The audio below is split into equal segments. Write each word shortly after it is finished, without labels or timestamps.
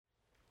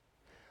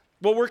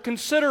Well, we're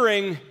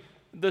considering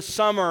this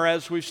summer,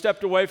 as we've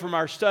stepped away from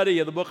our study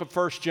of the book of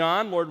 1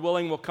 John. Lord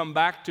willing, we'll come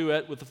back to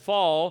it with the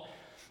fall,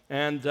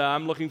 and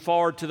I'm looking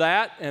forward to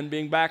that and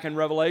being back in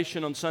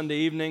Revelation on Sunday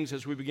evenings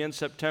as we begin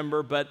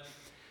September. But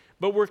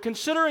we're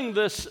considering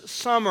this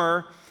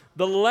summer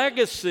the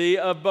legacy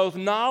of both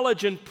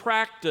knowledge and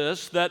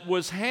practice that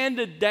was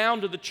handed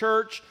down to the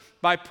church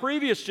by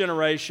previous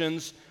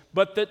generations,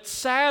 but that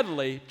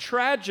sadly,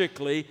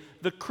 tragically,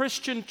 the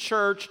Christian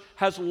church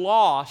has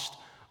lost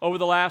over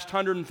the last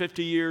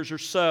 150 years or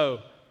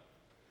so.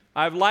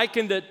 I've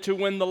likened it to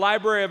when the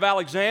Library of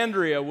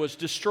Alexandria was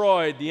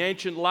destroyed, the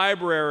ancient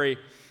library,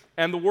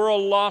 and the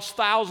world lost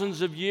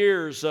thousands of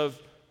years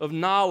of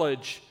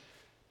knowledge.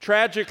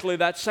 Tragically,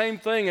 that same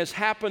thing has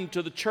happened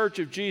to the Church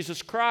of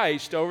Jesus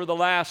Christ over the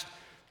last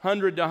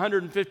 100 to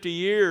 150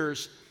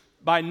 years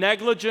by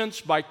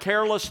negligence, by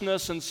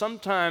carelessness, and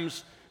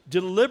sometimes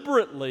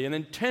deliberately and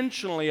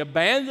intentionally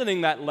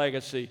abandoning that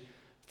legacy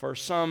for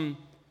some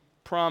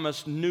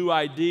promised new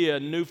idea,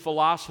 new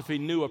philosophy,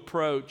 new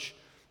approach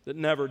that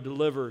never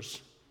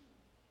delivers.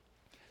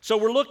 So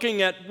we're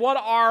looking at what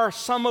are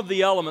some of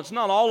the elements,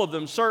 not all of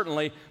them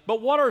certainly,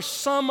 but what are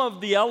some of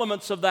the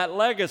elements of that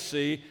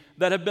legacy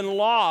that have been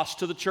lost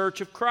to the Church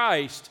of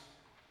Christ.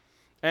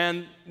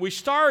 And we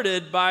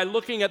started by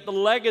looking at the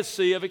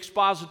legacy of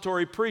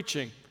expository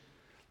preaching,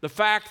 the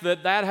fact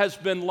that that has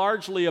been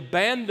largely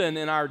abandoned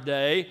in our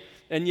day,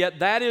 and yet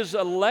that is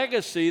a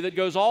legacy that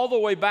goes all the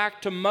way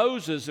back to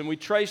Moses, and we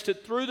traced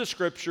it through the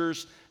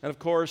Scriptures and, of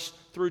course,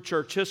 through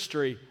church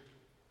history.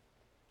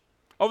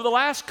 Over the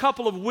last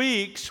couple of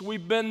weeks,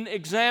 we've been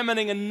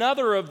examining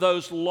another of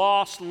those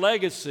lost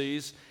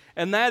legacies,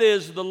 and that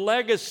is the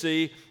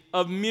legacy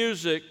of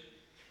music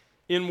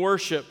in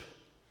worship.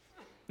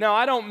 Now,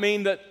 I don't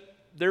mean that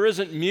there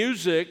isn't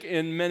music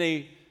in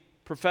many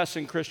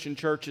professing Christian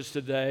churches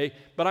today,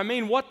 but I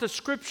mean what the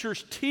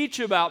Scriptures teach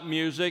about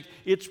music,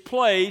 its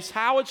place,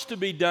 how it's to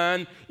be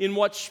done, in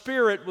what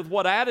spirit, with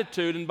what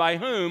attitude, and by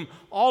whom.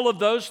 All of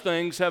those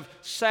things have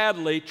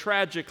sadly,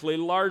 tragically,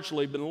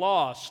 largely been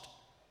lost.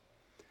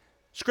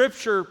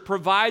 Scripture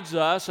provides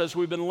us, as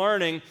we've been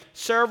learning,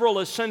 several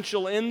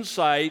essential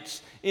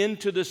insights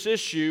into this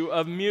issue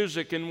of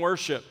music in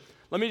worship.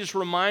 Let me just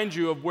remind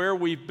you of where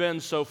we've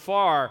been so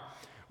far.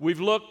 We've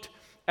looked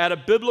at a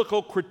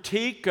biblical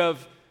critique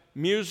of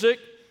music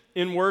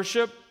in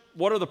worship.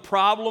 What are the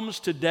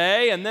problems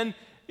today? And then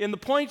in the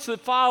points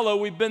that follow,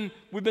 we've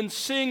been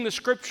seeing the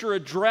Scripture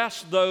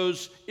address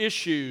those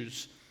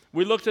issues.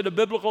 We looked at a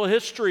biblical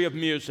history of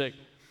music,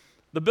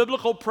 the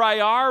biblical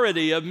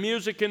priority of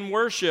music in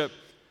worship.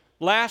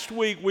 Last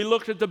week, we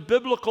looked at the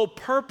biblical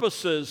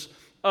purposes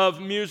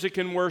of music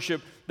in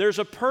worship. There's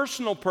a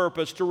personal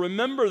purpose to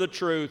remember the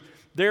truth.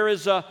 There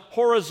is a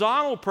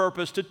horizontal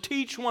purpose to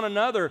teach one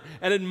another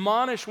and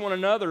admonish one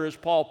another, as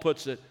Paul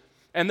puts it.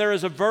 And there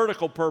is a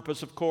vertical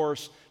purpose, of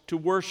course, to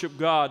worship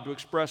God, to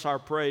express our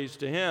praise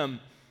to Him.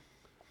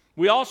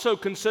 We also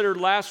considered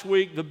last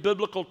week the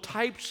biblical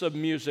types of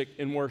music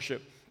in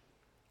worship.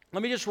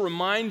 Let me just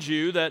remind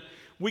you that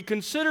we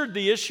considered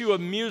the issue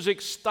of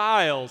music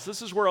styles.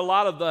 This is where a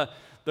lot of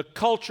the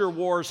culture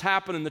wars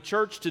happen in the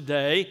church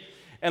today.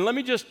 And let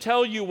me just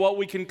tell you what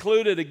we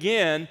concluded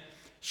again.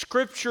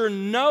 Scripture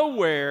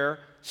nowhere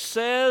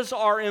says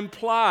or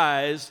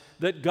implies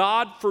that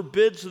God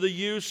forbids the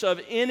use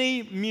of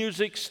any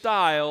music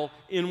style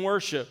in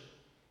worship.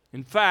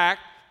 In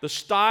fact, the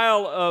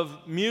style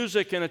of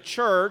music in a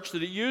church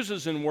that it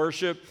uses in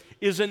worship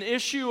is an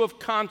issue of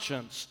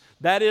conscience.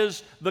 That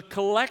is the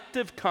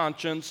collective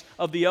conscience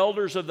of the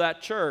elders of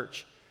that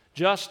church.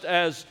 Just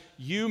as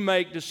you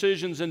make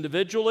decisions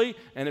individually,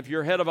 and if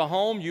you're head of a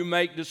home, you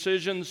make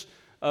decisions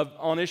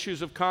on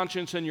issues of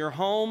conscience in your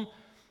home,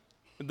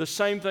 the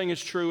same thing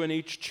is true in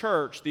each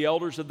church. The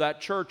elders of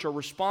that church are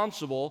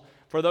responsible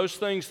for those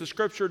things the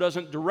Scripture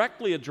doesn't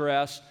directly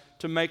address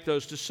to make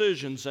those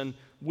decisions, and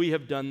we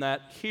have done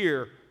that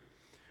here.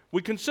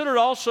 We considered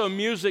also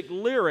music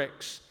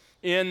lyrics.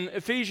 In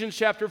Ephesians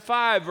chapter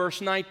 5,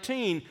 verse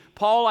 19,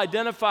 Paul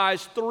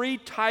identifies three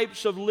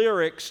types of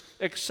lyrics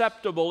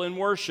acceptable in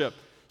worship.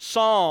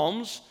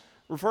 Psalms,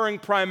 referring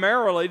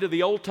primarily to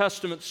the Old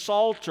Testament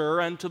Psalter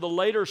and to the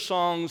later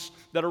songs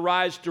that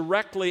arise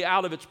directly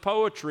out of its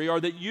poetry or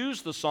that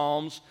use the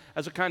Psalms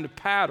as a kind of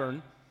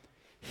pattern.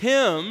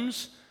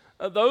 Hymns,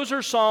 those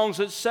are songs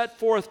that set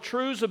forth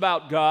truths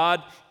about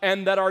God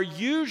and that are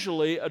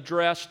usually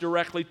addressed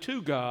directly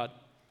to God.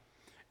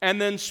 And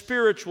then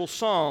spiritual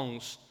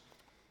songs.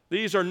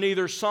 These are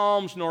neither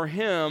psalms nor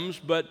hymns,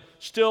 but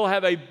still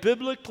have a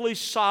biblically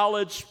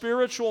solid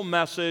spiritual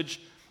message,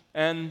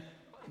 and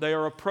they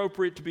are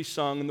appropriate to be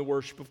sung in the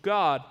worship of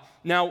God.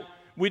 Now,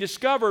 we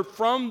discovered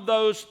from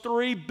those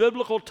three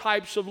biblical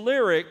types of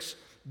lyrics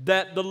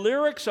that the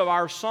lyrics of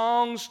our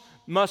songs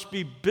must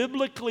be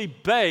biblically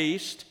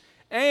based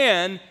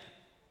and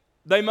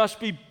they must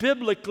be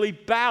biblically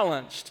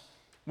balanced.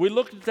 We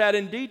looked at that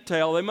in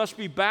detail. They must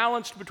be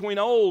balanced between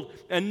Old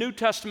and New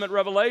Testament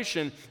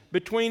revelation,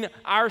 between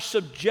our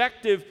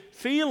subjective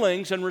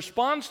feelings and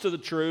response to the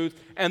truth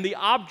and the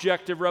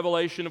objective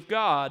revelation of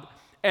God.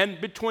 and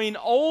between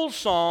old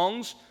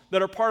songs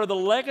that are part of the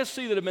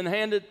legacy that have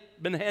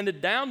been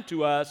handed down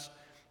to us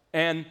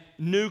and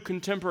new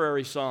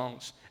contemporary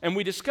songs. And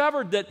we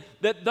discovered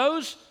that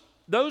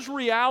those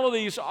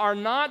realities are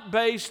not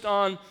based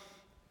on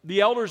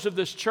the elders of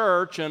this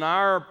church and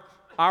our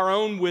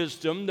own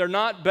wisdom. They're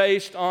not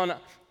based on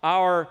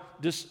our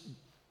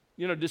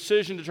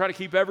decision to try to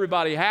keep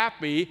everybody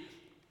happy.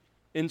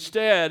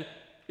 Instead,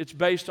 it's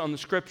based on the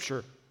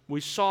Scripture.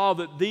 We saw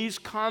that these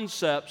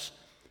concepts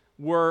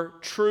were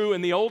true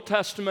in the Old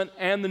Testament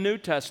and the New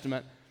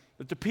Testament,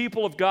 that the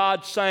people of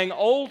God sang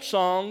old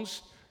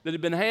songs that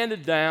had been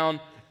handed down,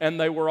 and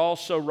they were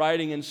also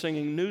writing and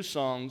singing new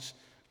songs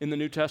in the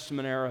New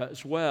Testament era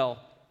as well.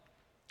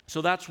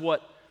 So that's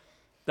what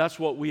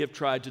we have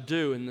tried to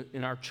do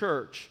in our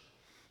church.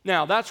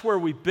 Now, that's where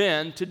we've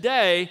been.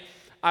 Today,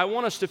 I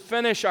want us to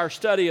finish our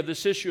study of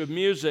this issue of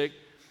music,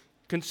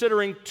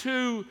 considering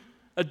two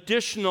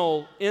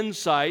additional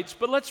insights.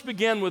 But let's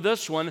begin with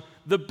this one,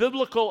 the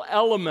biblical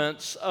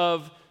elements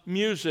of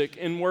music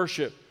in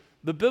worship.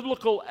 The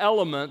biblical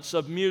elements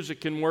of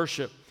music in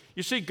worship.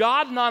 You see,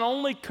 God not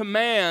only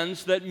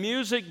commands that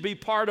music be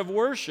part of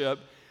worship,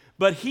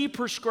 but He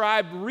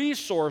prescribed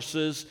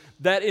resources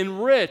that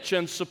enrich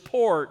and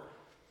support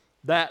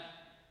that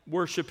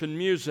worship and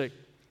music.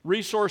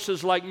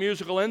 Resources like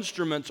musical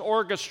instruments,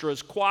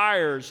 orchestras,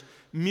 choirs,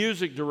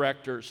 music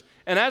directors.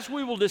 And as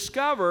we will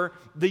discover,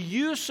 the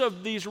use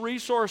of these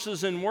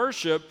resources in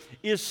worship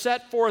is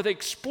set forth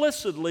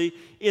explicitly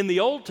in the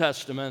Old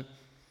Testament,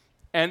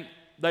 and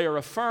they are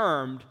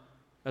affirmed,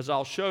 as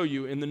I'll show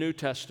you, in the New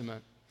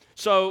Testament.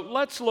 So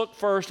let's look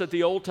first at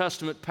the Old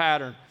Testament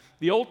pattern.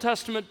 The Old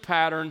Testament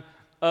pattern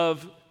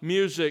of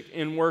music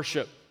in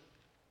worship.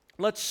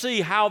 Let's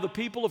see how the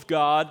people of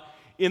God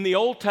in the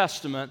Old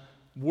Testament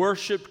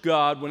worshiped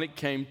God when it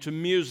came to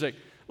music.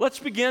 Let's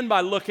begin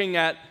by looking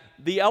at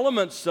the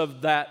elements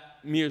of that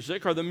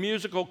music, or the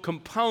musical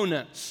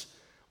components.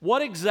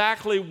 What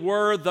exactly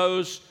were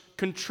those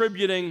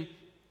contributing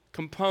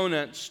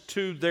components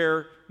to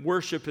their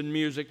worship and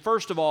music?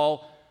 First of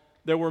all,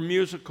 there were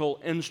musical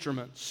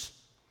instruments.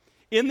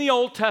 In the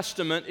Old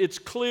Testament, it's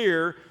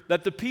clear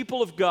that the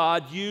people of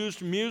God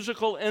used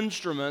musical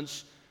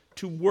instruments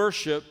to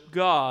worship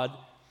God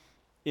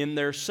in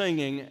their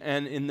singing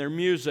and in their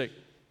music.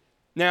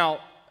 Now,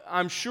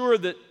 I'm sure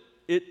that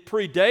it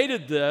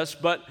predated this,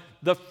 but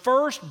the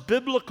first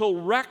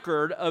biblical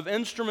record of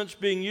instruments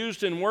being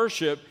used in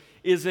worship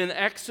is in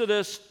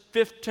Exodus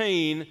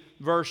 15,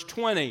 verse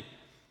 20.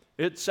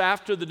 It's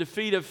after the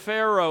defeat of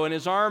Pharaoh and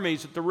his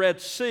armies at the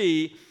Red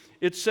Sea.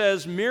 It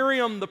says,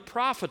 Miriam the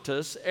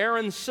prophetess,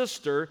 Aaron's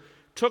sister,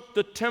 took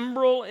the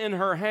timbrel in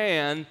her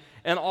hand,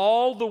 and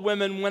all the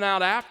women went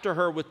out after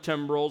her with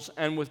timbrels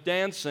and with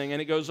dancing.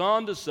 And it goes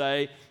on to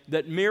say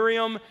that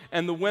Miriam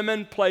and the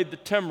women played the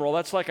timbrel,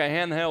 that's like a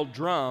handheld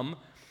drum,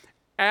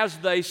 as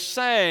they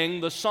sang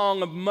the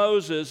song of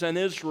Moses and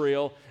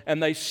Israel,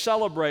 and they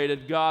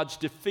celebrated God's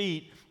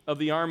defeat of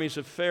the armies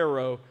of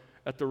Pharaoh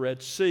at the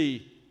Red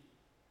Sea.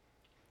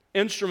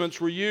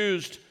 Instruments were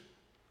used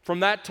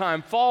from that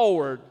time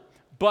forward,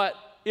 but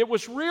it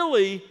was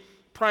really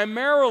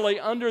primarily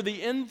under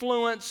the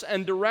influence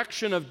and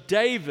direction of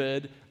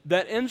David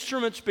that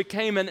instruments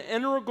became an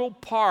integral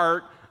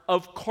part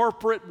of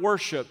corporate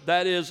worship,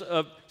 that is,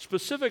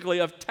 specifically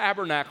of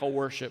tabernacle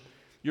worship.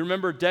 You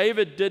remember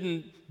David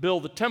didn't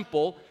build the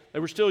temple. They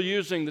were still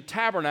using the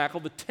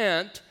tabernacle, the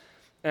tent,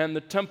 and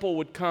the temple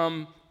would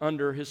come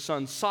under his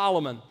son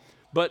Solomon.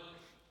 But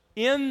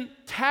in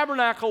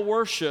tabernacle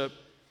worship,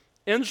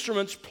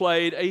 instruments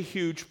played a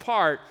huge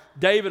part.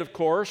 David, of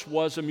course,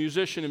 was a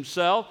musician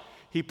himself.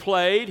 He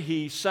played,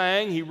 he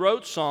sang, he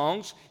wrote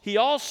songs. He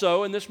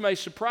also, and this may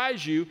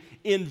surprise you,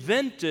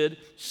 invented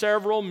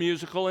several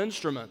musical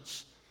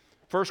instruments.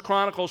 1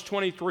 Chronicles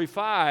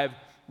 23:5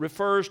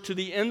 refers to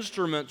the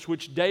instruments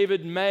which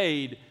David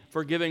made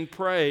for giving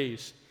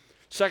praise.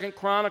 2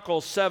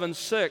 Chronicles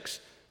 7:6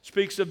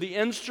 speaks of the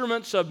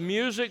instruments of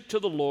music to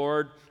the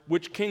Lord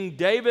which King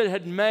David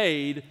had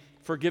made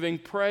for giving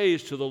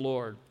praise to the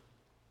Lord.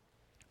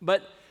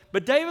 But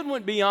David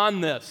went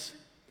beyond this.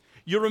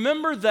 You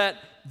remember that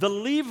the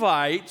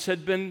Levites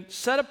had been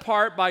set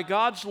apart by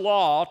God's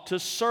law to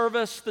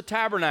service the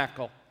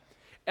tabernacle.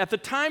 At the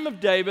time of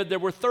David, there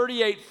were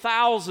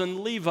 38,000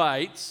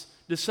 Levites,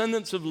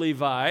 descendants of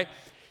Levi.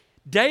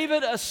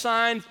 David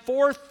assigned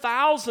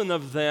 4,000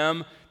 of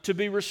them to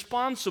be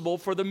responsible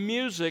for the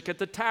music at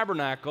the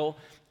tabernacle,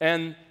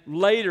 and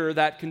later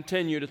that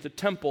continued at the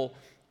temple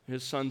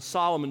his son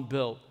Solomon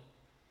built.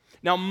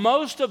 Now,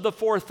 most of the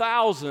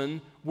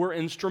 4,000 were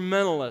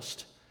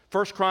instrumentalists.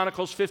 1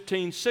 Chronicles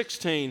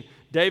 15:16,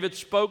 David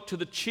spoke to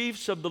the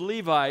chiefs of the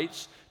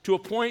Levites to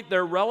appoint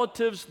their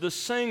relatives, the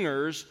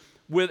singers,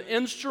 with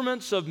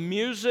instruments of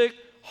music,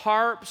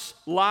 harps,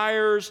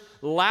 lyres,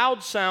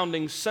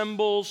 loud-sounding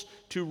cymbals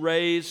to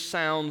raise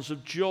sounds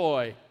of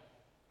joy.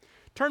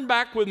 Turn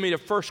back with me to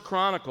 1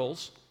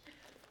 Chronicles.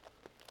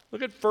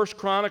 Look at 1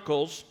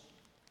 Chronicles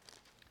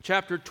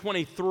chapter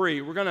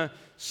 23. We're going to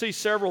see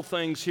several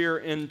things here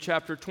in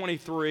chapter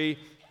 23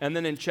 and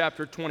then in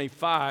chapter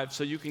 25,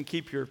 so you can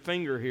keep your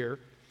finger here.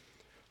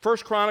 1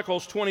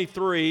 Chronicles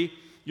 23,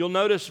 you'll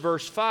notice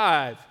verse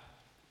 5.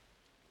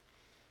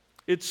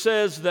 It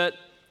says that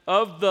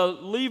of the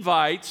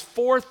Levites,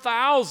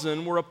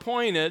 4,000 were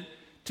appointed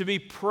to be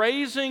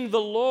praising the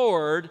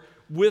Lord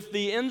with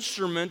the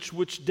instruments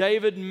which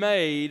David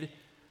made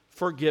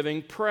for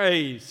giving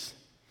praise.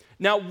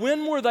 Now,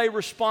 when were they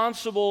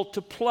responsible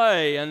to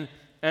play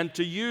and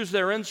to use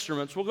their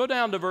instruments? We'll go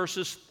down to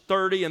verses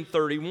 30 and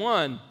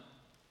 31.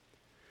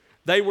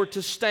 They were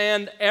to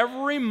stand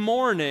every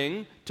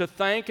morning to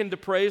thank and to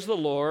praise the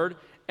Lord,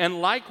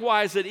 and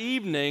likewise at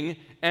evening,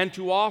 and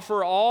to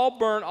offer all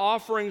burnt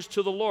offerings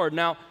to the Lord.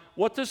 Now,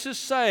 what this is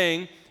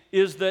saying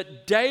is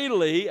that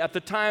daily, at the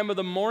time of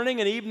the morning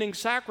and evening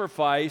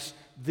sacrifice,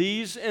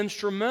 these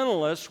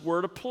instrumentalists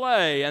were to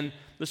play, and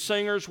the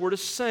singers were to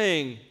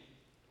sing.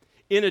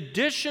 In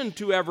addition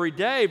to every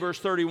day, verse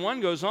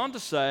 31 goes on to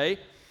say,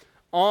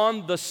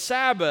 on the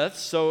Sabbath,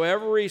 so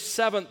every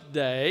seventh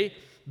day,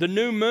 the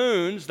new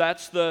moons,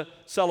 that's the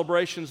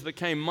celebrations that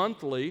came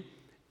monthly,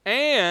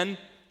 and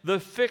the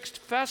fixed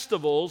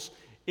festivals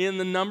in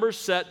the numbers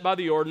set by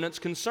the ordinance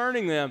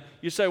concerning them.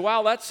 You say,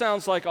 wow, that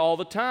sounds like all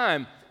the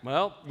time.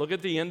 Well, look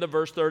at the end of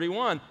verse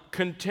 31.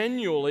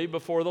 Continually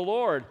before the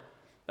Lord.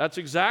 That's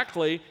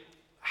exactly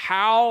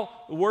how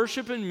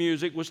worship and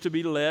music was to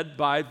be led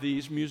by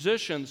these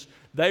musicians.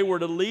 They were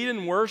to lead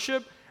in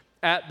worship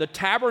at the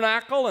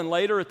tabernacle and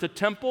later at the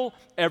temple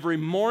every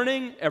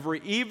morning,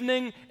 every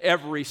evening,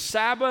 every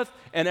Sabbath,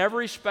 and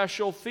every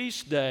special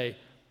feast day.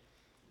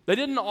 They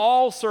didn't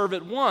all serve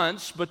at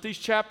once, but these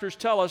chapters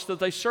tell us that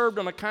they served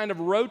on a kind of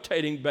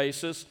rotating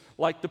basis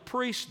like the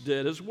priests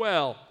did as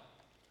well.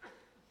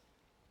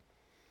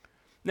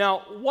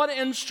 Now, what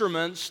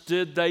instruments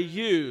did they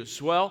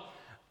use? Well,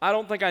 I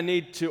don't think I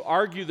need to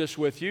argue this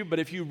with you, but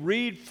if you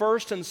read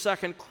 1st and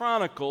 2nd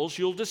Chronicles,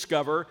 you'll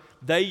discover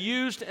they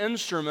used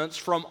instruments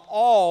from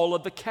all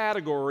of the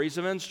categories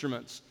of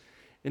instruments.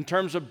 In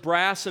terms of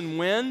brass and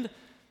wind,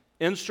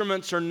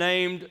 instruments are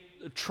named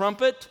the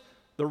trumpet,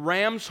 the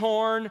ram's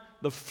horn,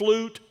 the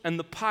flute, and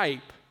the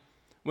pipe.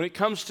 When it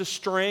comes to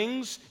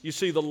strings, you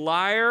see the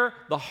lyre,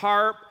 the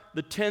harp,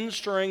 the 10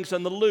 strings,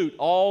 and the lute,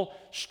 all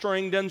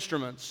stringed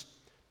instruments.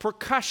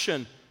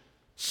 Percussion,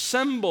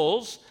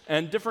 cymbals,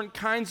 and different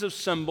kinds of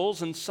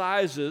cymbals and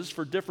sizes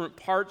for different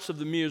parts of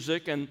the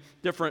music and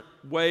different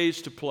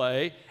ways to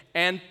play,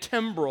 and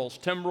timbrels.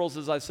 Timbrels,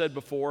 as I said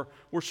before,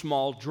 were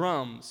small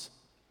drums.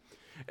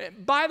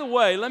 By the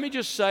way, let me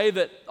just say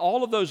that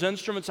all of those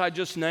instruments I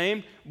just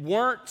named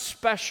weren't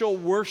special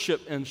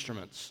worship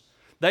instruments.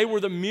 They were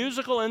the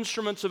musical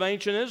instruments of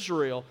ancient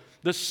Israel.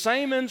 The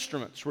same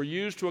instruments were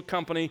used to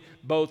accompany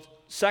both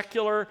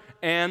secular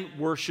and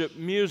worship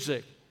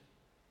music.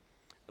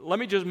 Let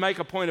me just make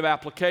a point of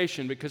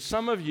application, because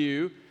some of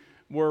you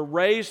were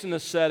raised in a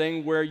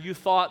setting where you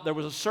thought there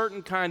was a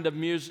certain kind of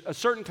music, a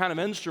certain kind of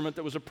instrument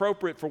that was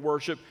appropriate for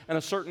worship and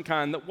a certain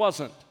kind that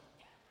wasn't.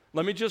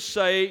 Let me just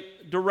say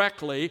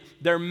directly,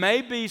 there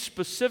may be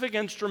specific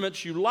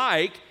instruments you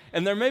like,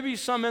 and there may be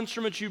some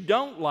instruments you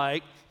don't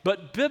like,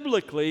 but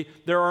biblically,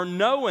 there are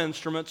no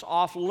instruments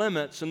off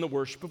limits in the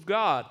worship of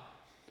God.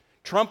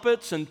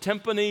 Trumpets and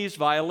timpanis,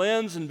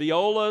 violins and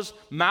violas,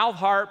 mouth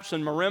harps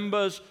and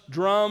marimbas,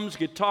 drums,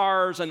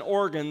 guitars, and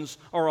organs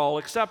are all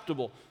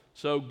acceptable.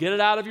 So get it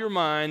out of your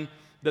mind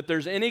that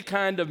there's any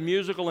kind of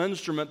musical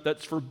instrument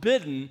that's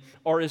forbidden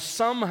or is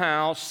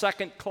somehow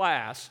second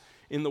class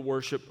in the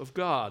worship of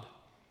God.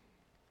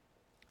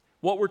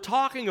 What we're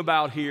talking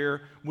about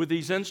here with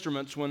these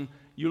instruments, when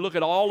you look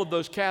at all of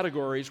those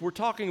categories, we're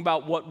talking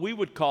about what we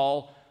would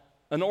call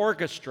an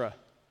orchestra.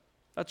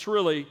 That's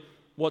really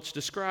what's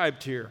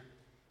described here.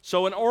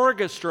 So an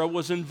orchestra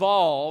was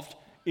involved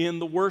in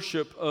the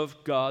worship of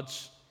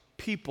God's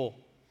people.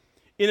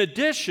 In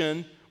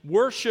addition,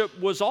 worship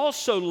was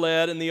also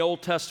led in the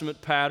Old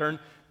Testament pattern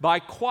by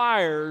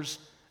choirs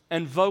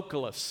and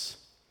vocalists.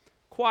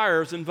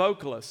 Choirs and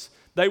vocalists.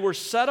 They were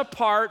set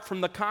apart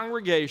from the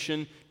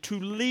congregation to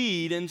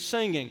lead in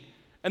singing.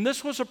 And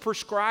this was a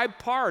prescribed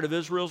part of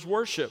Israel's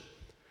worship.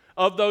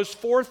 Of those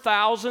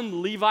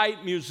 4,000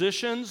 Levite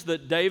musicians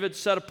that David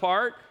set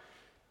apart,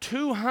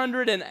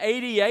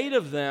 288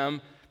 of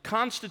them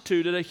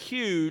constituted a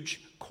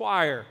huge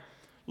choir.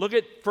 Look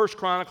at 1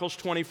 Chronicles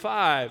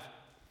 25.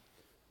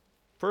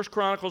 1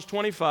 Chronicles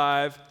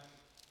 25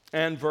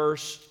 and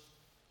verse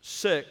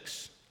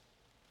 6.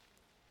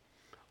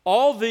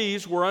 All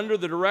these were under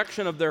the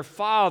direction of their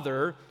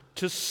father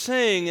to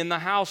sing in the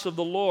house of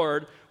the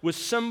Lord with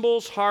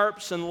cymbals,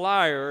 harps, and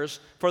lyres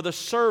for the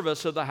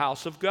service of the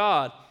house of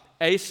God.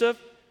 Asaph,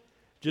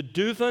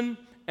 Jeduthun,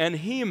 and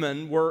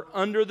Heman were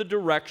under the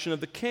direction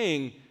of the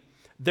king.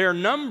 Their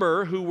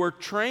number, who were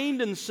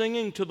trained in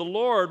singing to the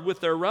Lord with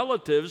their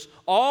relatives,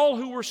 all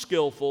who were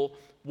skillful,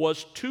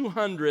 was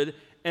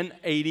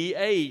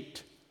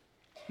 288.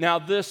 Now,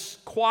 this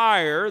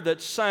choir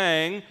that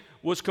sang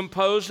was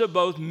composed of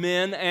both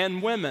men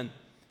and women.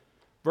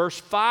 Verse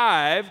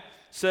 5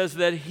 says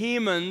that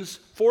Heman's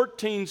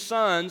 14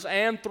 sons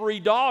and 3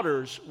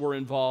 daughters were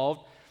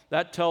involved.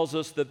 that tells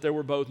us that there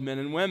were both men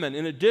and women.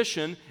 In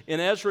addition, in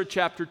Ezra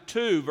chapter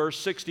 2, verse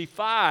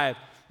 65,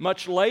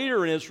 much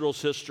later in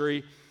Israel's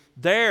history,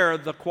 there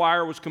the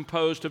choir was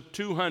composed of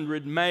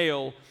 200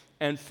 male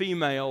and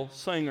female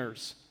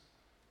singers.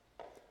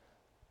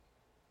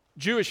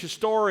 Jewish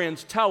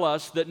historians tell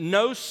us that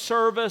no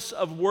service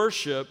of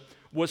worship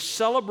was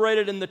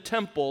celebrated in the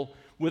temple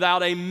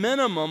without a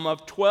minimum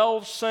of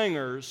 12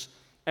 singers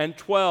and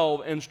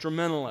 12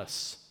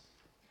 instrumentalists.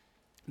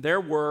 There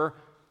were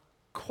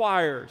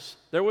choirs.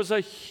 There was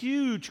a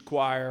huge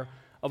choir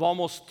of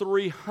almost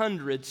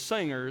 300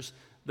 singers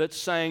that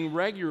sang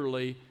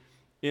regularly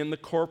in the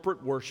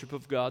corporate worship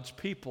of God's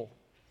people.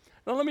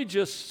 Now let me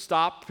just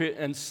stop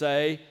and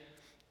say,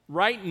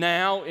 right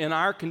now in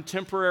our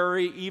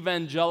contemporary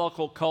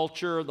evangelical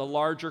culture, the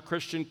larger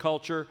Christian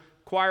culture,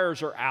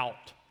 choirs are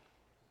out.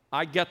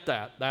 I get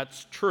that.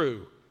 That's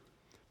true.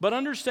 But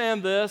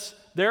understand this,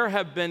 there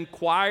have been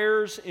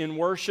choirs in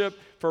worship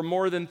for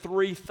more than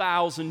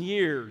 3,000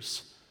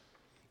 years.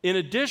 In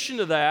addition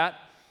to that,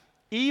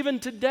 even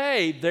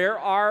today, there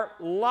are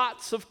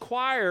lots of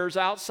choirs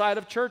outside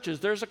of churches.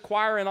 There's a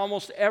choir in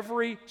almost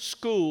every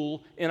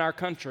school in our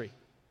country.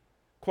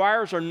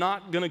 Choirs are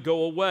not going to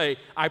go away.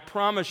 I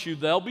promise you,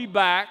 they'll be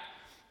back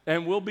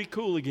and we'll be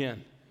cool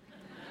again.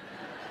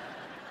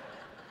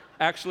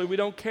 Actually, we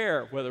don't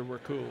care whether we're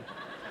cool.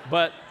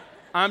 But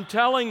I'm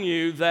telling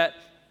you that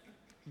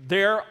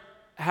there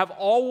have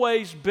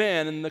always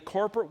been in the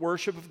corporate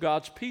worship of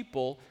God's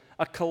people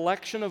a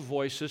collection of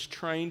voices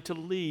trained to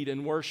lead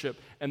in worship,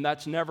 and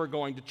that's never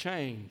going to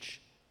change.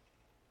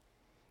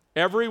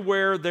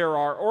 Everywhere there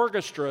are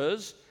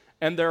orchestras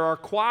and there are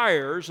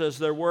choirs, as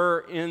there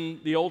were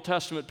in the Old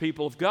Testament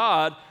people of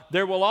God,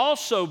 there will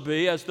also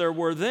be, as there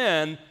were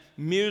then,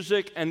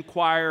 music and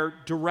choir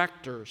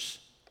directors.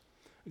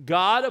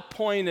 God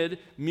appointed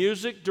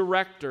music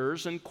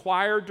directors and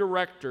choir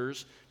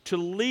directors to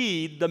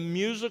lead the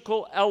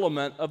musical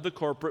element of the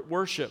corporate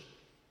worship.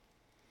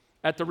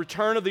 At the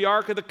return of the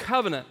Ark of the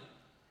Covenant,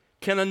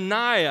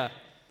 Kenaniah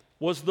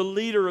was the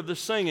leader of the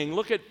singing.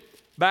 Look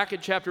back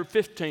at chapter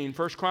 15,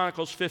 1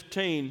 Chronicles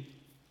 15,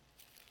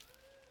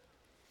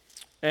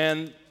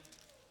 and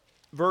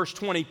verse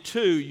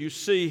 22. You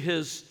see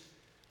his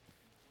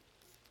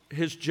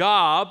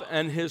job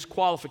and his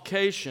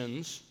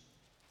qualifications.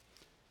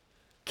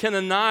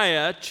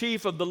 Kenaniah,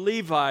 chief of the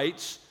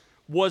Levites,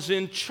 was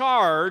in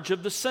charge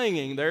of the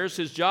singing. There's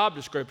his job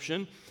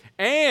description.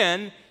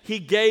 And he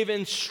gave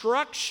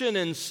instruction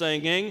in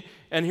singing,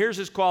 and here's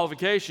his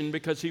qualification,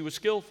 because he was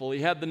skillful.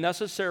 He had the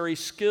necessary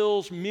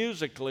skills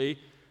musically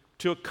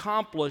to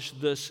accomplish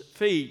this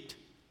feat.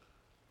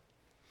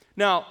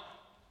 Now,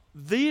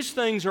 these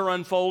things are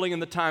unfolding in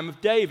the time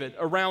of David,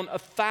 around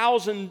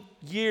 1,000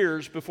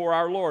 years before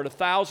our Lord,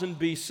 1000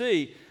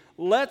 BC.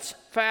 Let's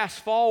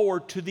fast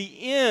forward to the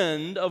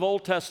end of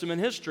Old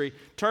Testament history.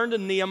 Turn to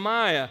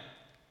Nehemiah.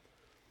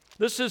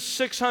 This is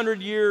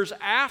 600 years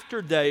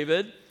after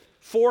David,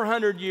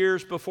 400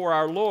 years before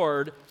our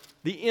Lord,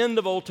 the end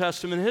of Old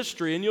Testament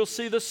history, and you'll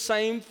see the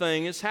same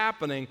thing is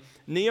happening.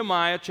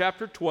 Nehemiah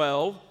chapter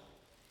 12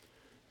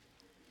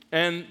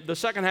 and the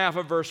second half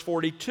of verse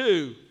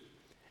 42.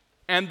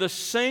 And the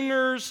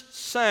singers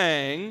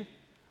sang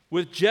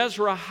with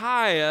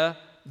Jezrahiah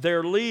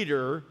their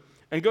leader,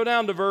 and go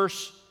down to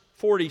verse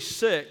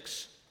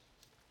 46.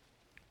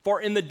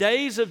 For in the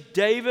days of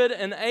David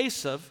and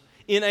Asaph,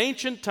 in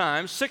ancient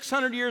times,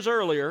 600 years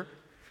earlier,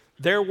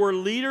 there were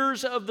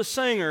leaders of the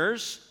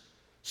singers,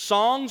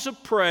 songs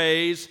of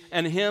praise,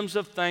 and hymns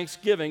of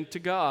thanksgiving to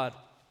God.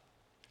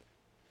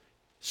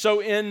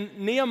 So in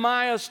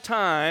Nehemiah's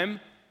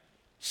time,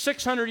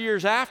 600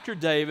 years after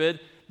David,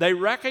 they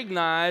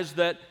recognized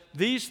that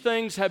these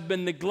things have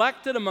been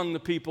neglected among the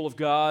people of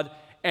God,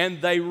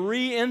 and they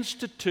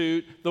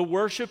reinstitute the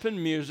worship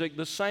and music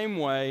the same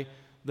way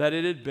that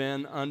it had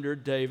been under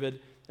David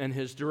and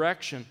his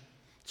direction.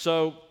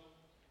 So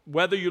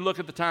whether you look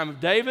at the time of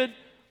David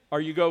or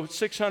you go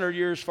 600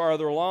 years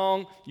farther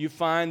along, you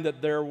find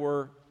that there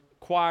were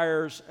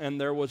choirs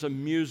and there was a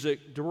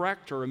music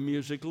director, a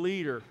music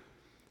leader.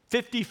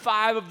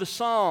 55 of the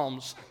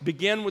Psalms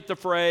begin with the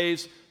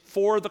phrase,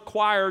 "for the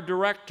choir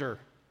director."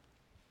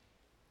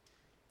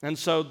 And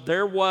so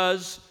there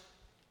was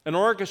an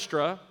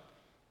orchestra,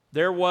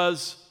 there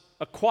was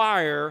a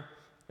choir,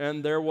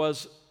 and there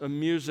was a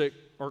music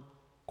or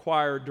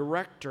choir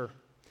director.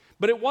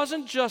 But it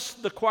wasn't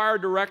just the choir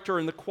director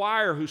and the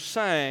choir who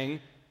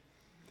sang.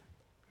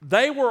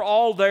 They were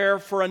all there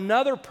for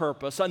another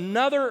purpose.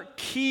 Another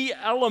key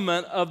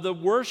element of the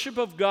worship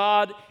of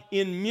God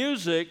in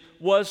music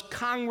was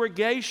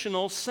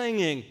congregational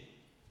singing.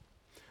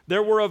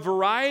 There were a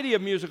variety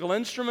of musical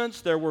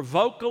instruments, there were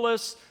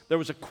vocalists, there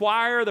was a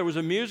choir, there was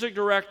a music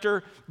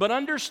director, but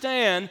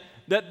understand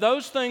that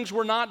those things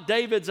were not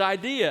David's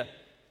idea.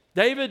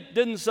 David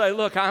didn't say,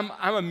 look, I'm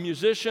a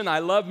musician, I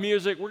love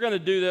music, we're going to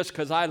do this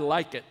because I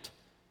like it.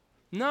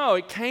 No,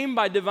 it came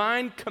by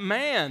divine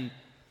command.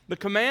 The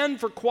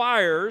command for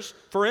choirs,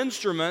 for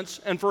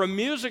instruments, and for a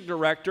music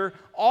director,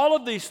 all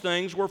of these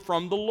things were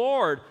from the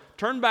Lord.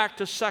 Turn back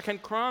to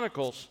 2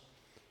 Chronicles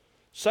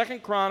 2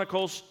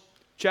 Chronicles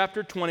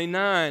chapter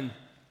 29.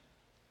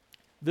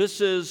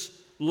 This is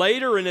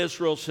later in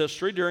Israel's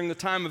history, during the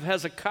time of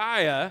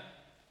Hezekiah.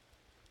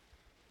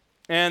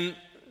 And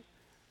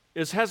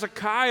as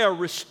Hezekiah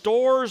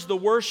restores the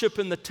worship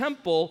in the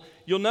temple,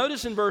 you'll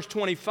notice in verse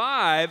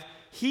 25,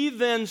 he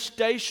then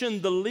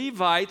stationed the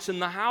Levites in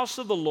the house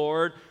of the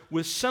Lord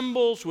with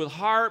cymbals, with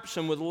harps,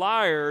 and with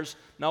lyres.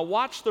 Now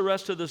watch the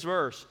rest of this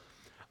verse.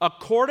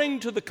 According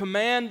to the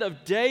command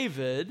of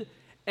David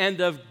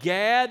and of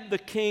Gad the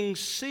king's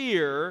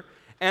seer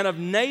and of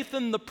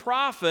Nathan the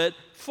prophet,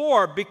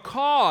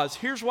 because,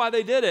 here's why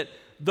they did it,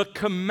 the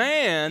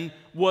command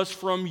was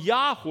from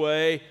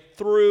Yahweh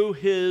through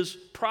his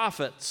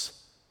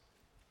prophets.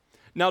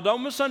 Now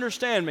don't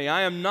misunderstand me.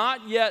 I am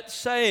not yet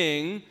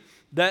saying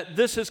that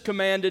this is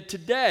commanded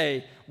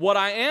today. What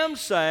I am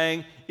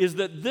saying is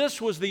that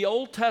this was the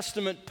Old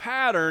Testament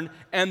pattern,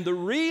 and the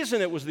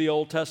reason it was the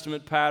Old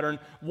Testament pattern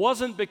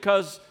wasn't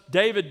because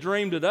David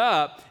dreamed it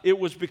up, it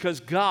was because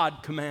God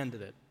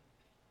commanded it.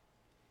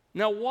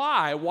 Now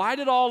why? Why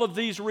did all of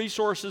these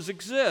resources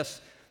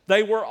exist?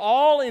 They were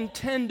all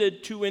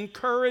intended to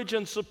encourage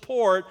and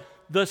support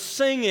the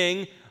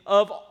singing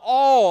of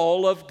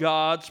all of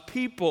God's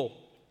people.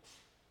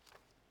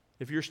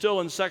 If you're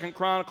still in 2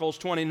 Chronicles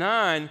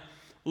 29,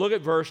 look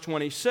at verse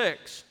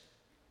 26.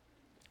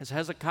 As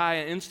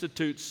Hezekiah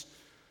institutes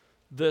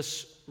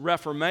this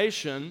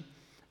reformation,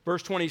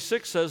 verse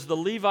 26 says, "The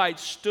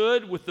Levites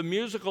stood with the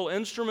musical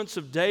instruments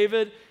of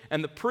David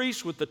and the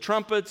priests with the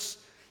trumpets.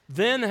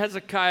 Then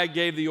Hezekiah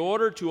gave the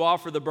order to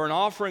offer the burnt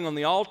offering on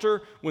the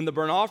altar. When the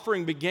burnt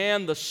offering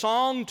began, the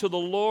song to the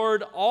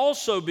Lord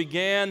also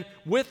began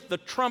with the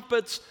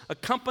trumpets,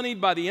 accompanied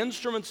by the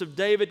instruments of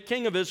David,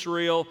 king of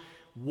Israel.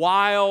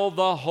 While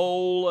the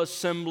whole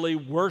assembly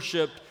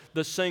worshiped,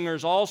 the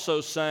singers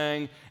also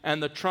sang,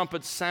 and the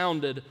trumpets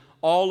sounded.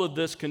 All of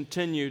this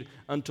continued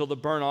until the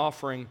burnt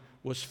offering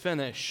was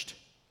finished."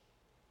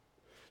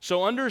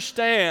 So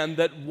understand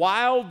that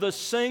while the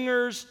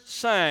singers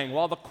sang,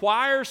 while the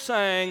choir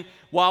sang,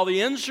 while the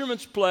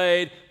instruments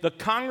played, the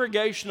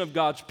congregation of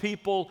God's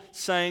people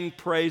sang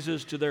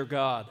praises to their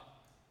God.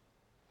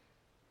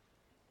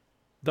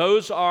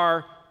 Those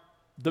are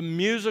the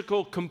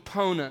musical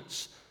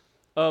components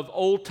of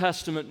Old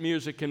Testament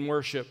music and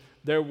worship.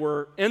 There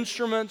were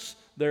instruments,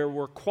 there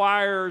were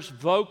choirs,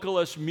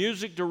 vocalists,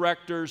 music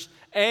directors,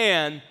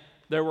 and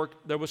there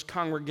was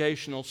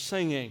congregational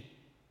singing.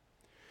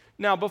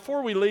 Now,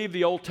 before we leave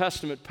the Old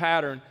Testament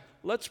pattern,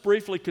 let's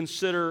briefly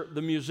consider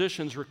the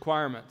musician's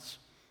requirements.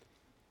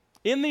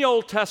 In the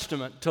Old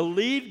Testament, to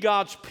lead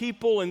God's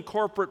people in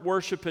corporate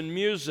worship and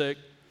music,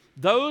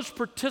 those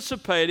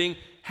participating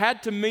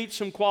had to meet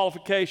some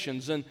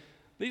qualifications. And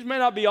these may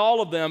not be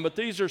all of them, but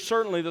these are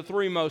certainly the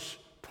three most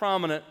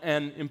prominent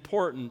and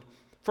important.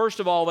 First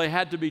of all, they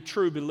had to be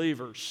true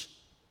believers.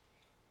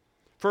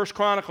 1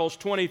 Chronicles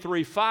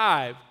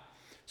 23:5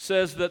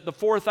 says that the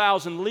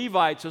 4,000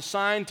 Levites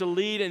assigned to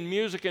lead in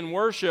music and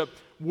worship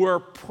were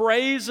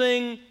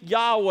praising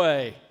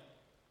Yahweh.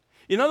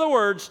 In other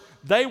words,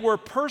 they were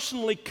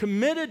personally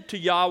committed to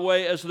Yahweh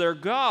as their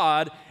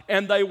God,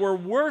 and they were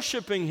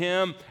worshiping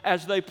Him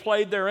as they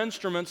played their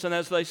instruments and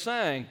as they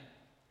sang.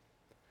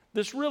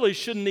 This really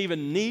shouldn't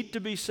even need to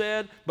be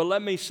said, but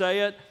let me say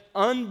it.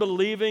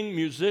 Unbelieving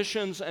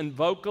musicians and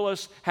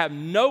vocalists have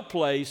no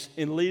place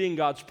in leading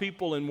God's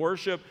people in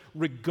worship,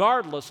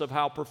 regardless of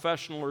how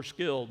professional or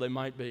skilled they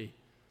might be.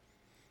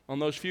 On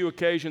those few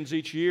occasions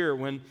each year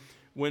when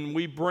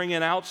we bring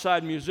in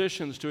outside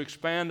musicians to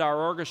expand our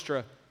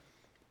orchestra,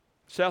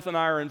 Seth and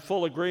I are in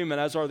full agreement,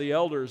 as are the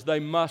elders.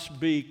 They must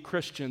be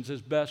Christians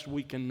as best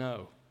we can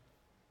know,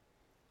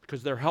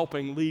 because they're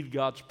helping lead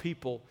God's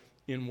people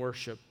in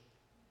worship.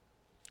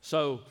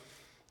 So,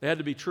 they had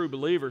to be true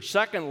believers.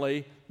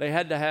 Secondly, they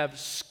had to have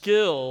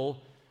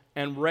skill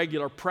and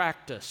regular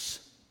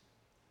practice.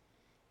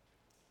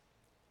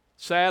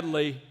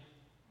 Sadly,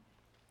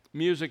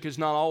 music is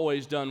not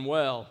always done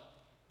well.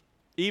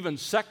 Even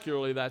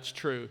secularly, that's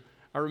true.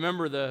 I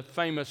remember the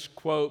famous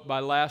quote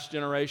by last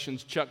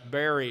generation's Chuck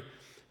Berry,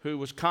 who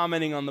was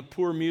commenting on the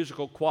poor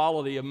musical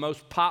quality of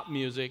most pop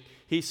music.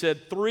 He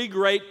said, 3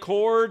 great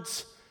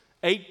chords,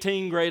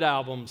 18 great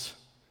albums.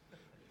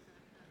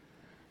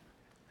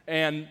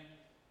 And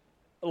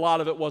a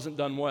lot of it wasn't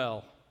done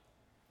well.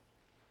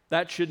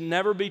 That should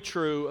never be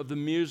true of the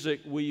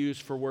music we use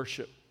for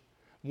worship.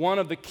 One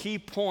of the key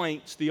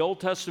points the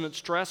Old Testament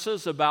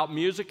stresses about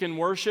music and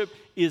worship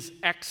is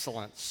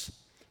excellence.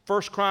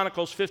 1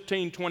 Chronicles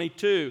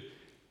 15:22,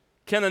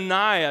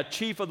 Kenaniah,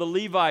 chief of the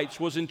Levites,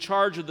 was in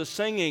charge of the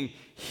singing.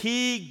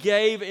 He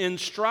gave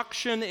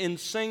instruction in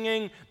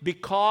singing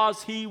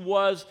because he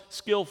was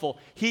skillful.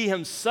 He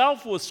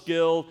himself was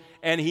skilled,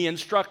 and he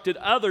instructed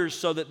others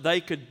so that they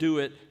could do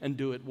it and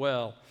do it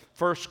well.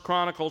 1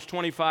 Chronicles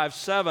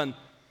 25:7,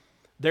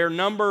 their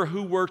number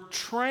who were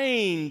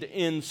trained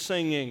in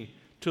singing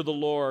to the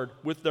Lord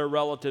with their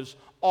relatives,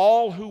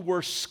 all who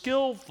were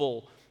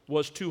skillful,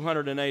 was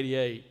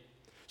 288.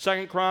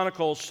 2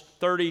 Chronicles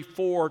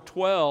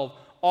 34:12,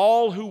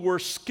 all who were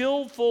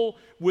skillful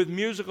with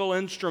musical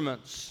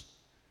instruments.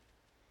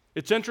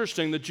 It's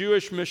interesting, the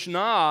Jewish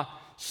Mishnah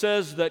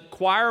says that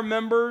choir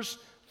members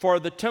for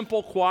the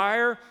temple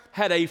choir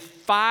had a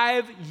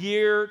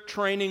 5-year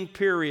training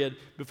period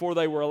before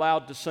they were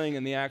allowed to sing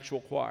in the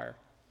actual choir.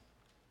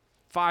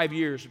 5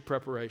 years of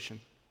preparation.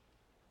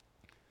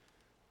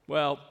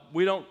 Well,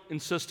 we don't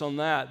insist on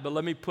that, but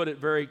let me put it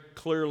very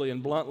clearly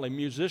and bluntly.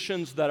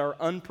 Musicians that are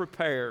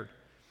unprepared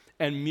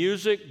and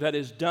music that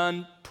is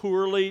done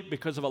poorly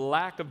because of a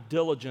lack of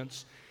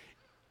diligence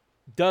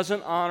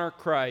doesn't honor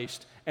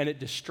Christ, and it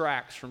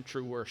distracts from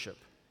true worship.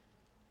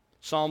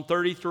 Psalm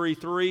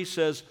 33:3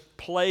 says,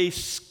 play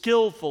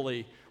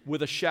skillfully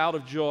with a shout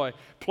of joy.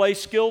 Play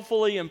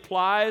skillfully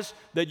implies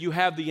that you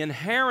have the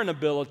inherent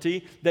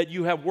ability, that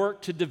you have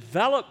worked to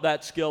develop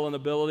that skill and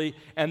ability,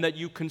 and that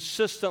you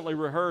consistently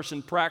rehearse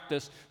and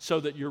practice so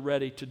that you're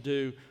ready to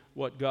do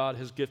what God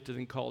has gifted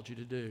and called you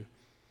to do.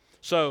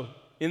 So,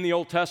 in the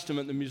Old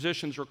Testament, the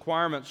musicians'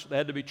 requirements, they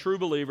had to be true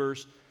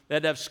believers, they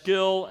had to have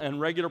skill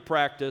and regular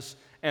practice,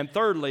 and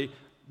thirdly,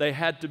 they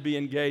had to be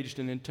engaged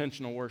in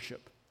intentional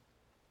worship.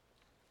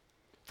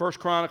 1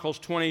 Chronicles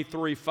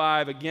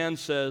 23:5 again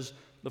says,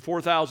 the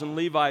 4,000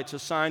 Levites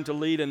assigned to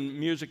lead in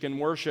music and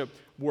worship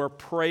were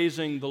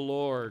praising the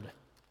Lord.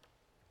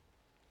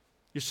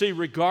 You see,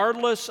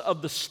 regardless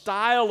of the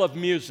style of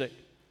music,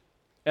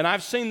 and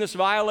I've seen this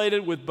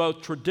violated with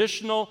both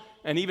traditional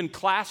and even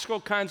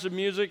classical kinds of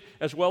music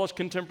as well as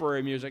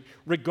contemporary music,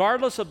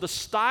 regardless of the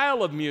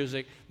style of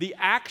music, the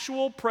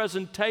actual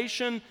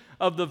presentation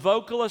of the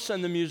vocalists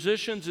and the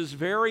musicians is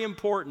very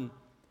important.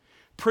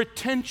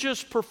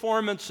 Pretentious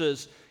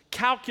performances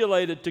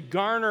calculated to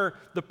garner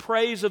the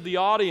praise of the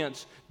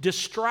audience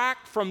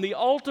distract from the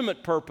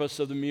ultimate purpose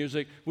of the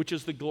music, which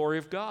is the glory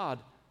of God.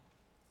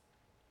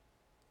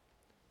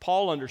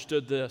 Paul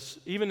understood this,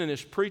 even in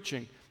his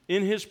preaching.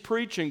 In his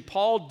preaching,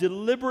 Paul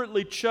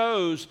deliberately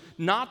chose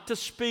not to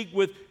speak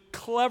with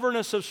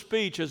cleverness of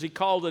speech, as he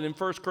called it in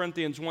 1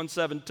 Corinthians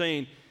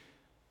 1:17.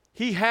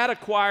 He had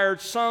acquired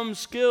some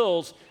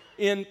skills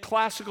in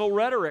classical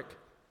rhetoric,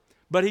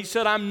 but he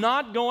said, I'm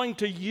not going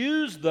to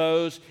use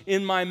those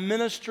in my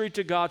ministry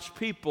to God's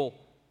people.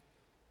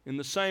 In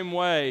the same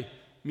way,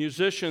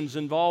 musicians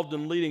involved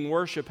in leading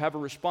worship have a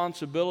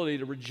responsibility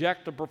to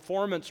reject the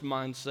performance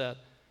mindset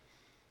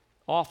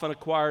often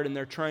acquired in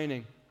their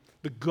training.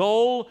 The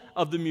goal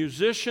of the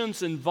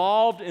musicians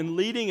involved in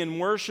leading in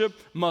worship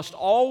must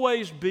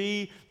always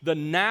be the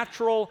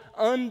natural,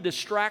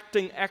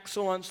 undistracting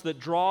excellence that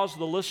draws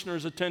the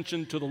listener's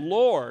attention to the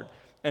Lord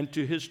and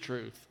to His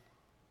truth.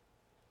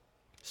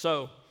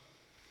 So,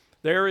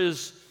 there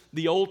is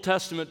the Old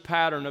Testament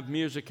pattern of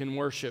music and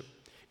worship.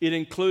 It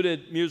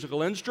included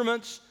musical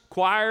instruments,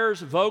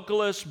 choirs,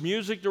 vocalists,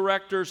 music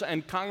directors,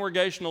 and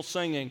congregational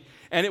singing.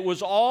 And it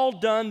was all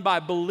done by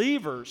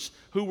believers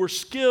who were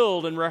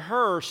skilled and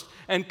rehearsed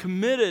and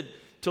committed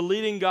to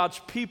leading God's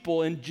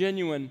people in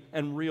genuine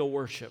and real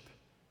worship.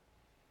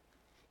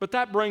 But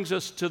that brings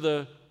us to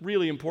the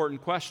really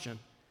important question.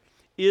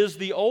 Is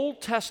the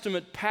Old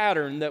Testament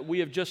pattern that we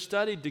have just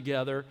studied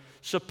together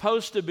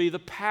supposed to be the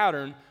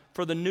pattern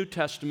for the New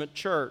Testament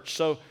church?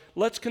 So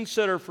let's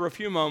consider for a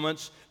few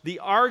moments the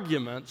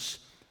arguments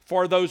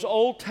for those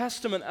Old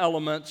Testament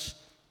elements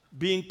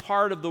being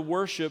part of the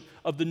worship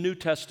of the New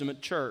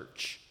Testament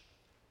church.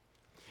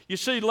 You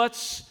see,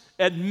 let's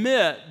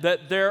admit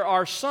that there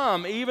are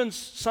some, even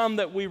some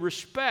that we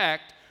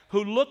respect,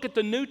 who look at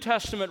the New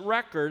Testament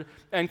record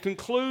and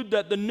conclude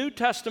that the New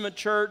Testament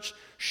church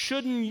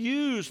shouldn't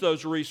use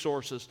those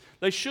resources.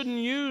 They shouldn't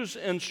use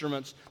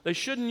instruments. They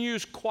shouldn't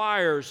use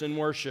choirs in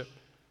worship.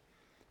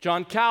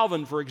 John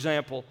Calvin, for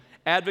example,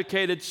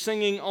 advocated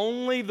singing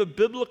only the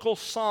biblical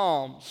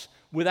psalms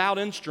without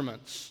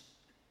instruments.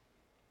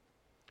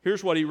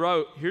 Here's what he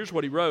wrote.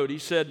 He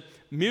said,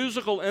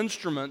 musical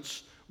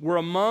instruments were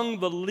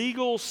among the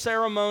legal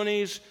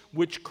ceremonies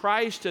which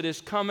Christ at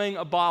His coming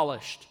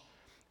abolished.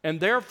 And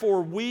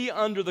therefore, we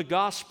under the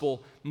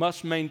gospel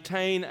must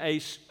maintain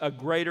a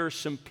greater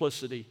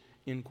simplicity,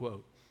 end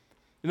quote.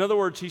 In other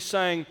words, he's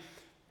saying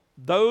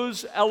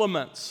those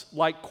elements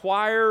like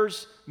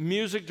choirs,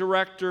 music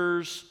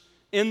directors,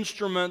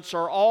 instruments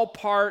are all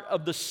part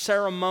of the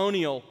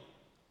ceremonial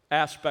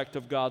aspect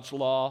of God's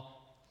law,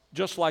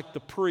 just like the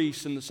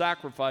priests and the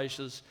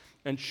sacrifices,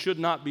 and should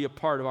not be a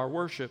part of our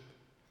worship.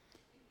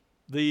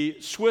 The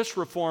Swiss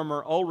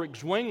reformer Ulrich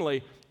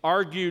Zwingli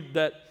argued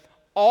that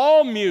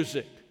all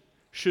music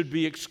should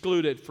be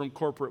excluded from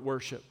corporate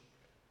worship.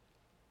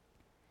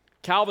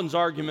 Calvin's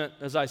argument,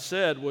 as I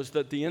said, was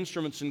that the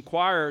instruments and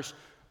choirs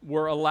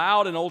were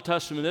allowed in Old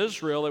Testament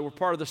Israel. They were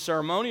part of the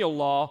ceremonial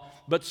law,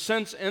 but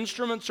since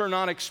instruments are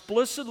not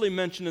explicitly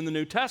mentioned in the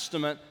New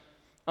Testament,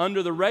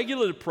 under the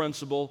regulative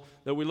principle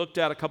that we looked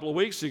at a couple of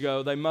weeks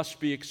ago, they must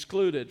be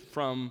excluded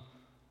from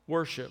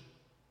worship.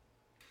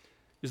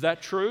 Is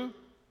that true?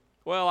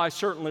 Well, I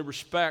certainly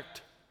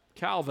respect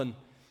Calvin,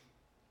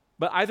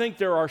 but I think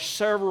there are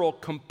several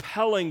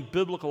compelling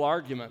biblical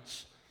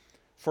arguments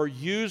for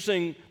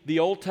using the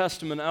Old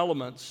Testament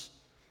elements,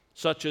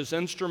 such as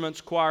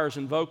instruments, choirs,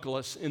 and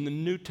vocalists, in the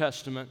New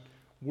Testament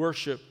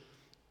worship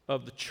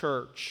of the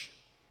church.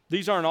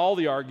 These aren't all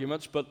the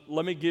arguments, but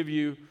let me give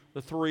you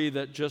the three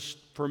that just,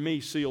 for me,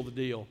 seal the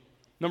deal.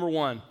 Number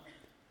one,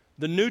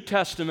 the New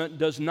Testament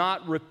does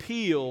not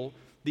repeal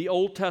the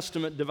Old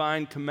Testament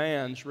divine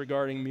commands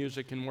regarding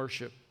music and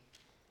worship.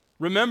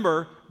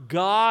 Remember,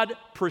 God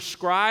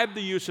prescribed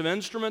the use of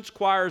instruments,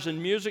 choirs,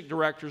 and music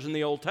directors in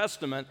the Old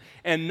Testament,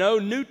 and no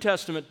New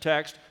Testament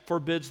text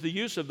forbids the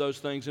use of those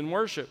things in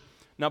worship.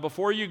 Now,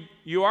 before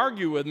you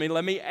argue with me,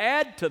 let me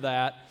add to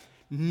that,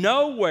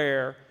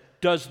 nowhere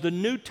does the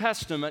New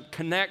Testament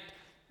connect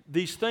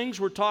these things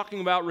we're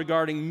talking about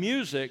regarding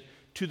music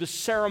to the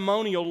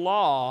ceremonial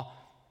law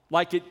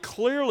like it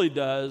clearly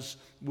does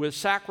with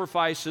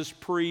sacrifices,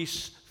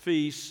 priests,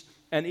 feasts,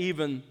 and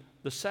even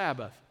the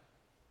Sabbath.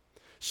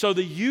 So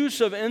the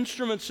use of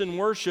instruments in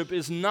worship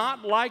is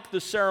not like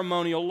the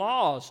ceremonial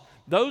laws.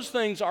 Those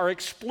things are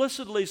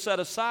explicitly set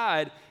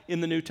aside in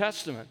the New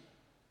Testament.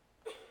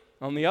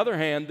 On the other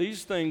hand,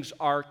 these things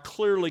are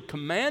clearly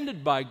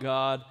commanded by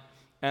God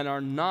and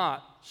are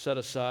not set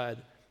aside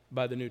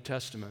by the New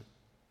Testament.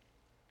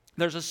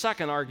 There's a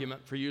second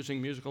argument for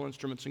using musical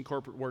instruments in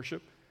corporate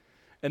worship,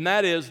 and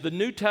that is the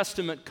New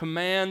Testament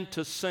command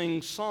to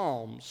sing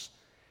psalms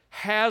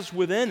has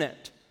within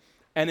it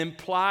an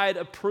implied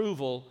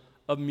approval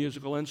of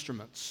musical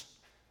instruments.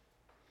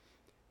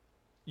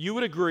 You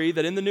would agree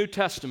that in the New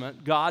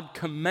Testament, God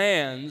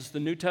commands the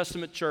New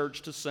Testament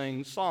church to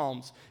sing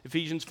psalms.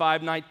 Ephesians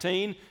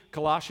 5:19,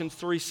 Colossians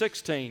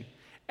 3:16.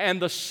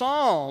 And the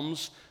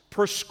psalms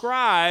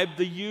prescribe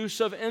the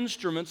use of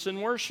instruments in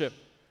worship.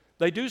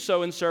 They do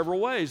so in several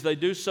ways. They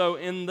do so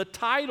in the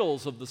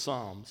titles of the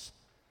psalms.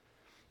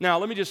 Now,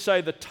 let me just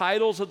say the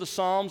titles of the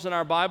psalms in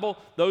our Bible,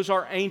 those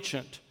are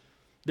ancient.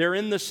 They're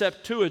in the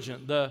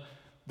Septuagint, the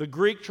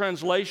Greek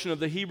translation of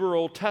the Hebrew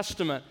Old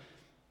Testament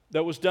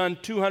that was done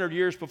 200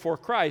 years before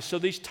Christ. So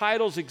these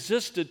titles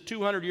existed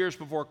 200 years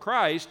before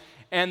Christ,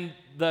 and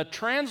the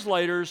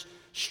translators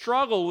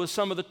struggled with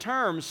some of the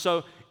terms.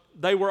 So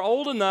they were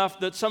old enough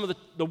that some of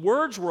the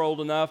words were old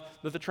enough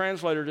that the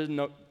translator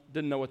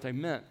didn't know what they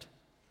meant.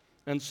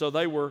 And so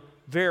they were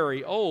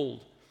very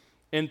old.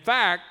 In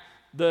fact,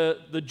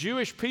 the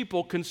Jewish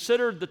people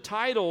considered the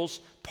titles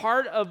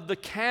part of the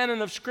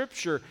canon of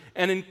Scripture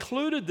and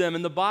included them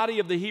in the body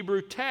of the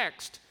Hebrew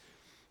text.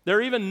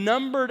 They're even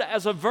numbered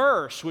as a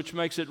verse, which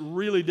makes it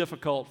really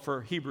difficult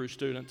for Hebrew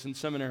students in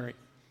seminary.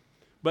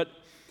 But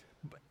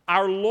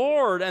our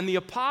Lord and the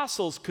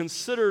apostles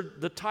considered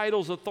the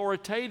titles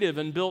authoritative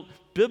and built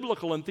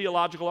biblical and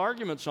theological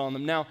arguments on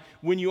them. Now,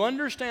 when you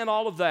understand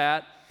all of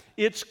that,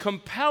 it's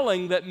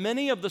compelling that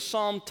many of the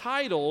psalm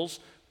titles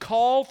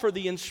call for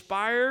the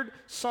inspired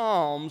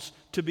psalms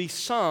to be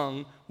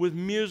sung with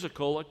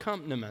musical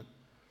accompaniment.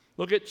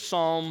 Look at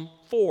Psalm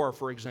 4,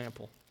 for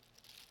example.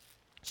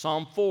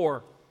 Psalm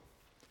 4,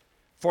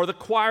 for the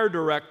choir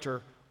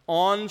director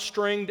on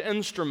stringed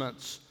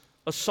instruments,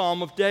 a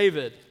psalm of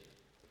David.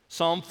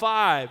 Psalm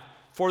 5,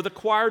 for the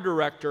choir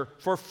director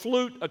for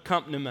flute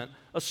accompaniment,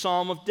 a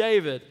psalm of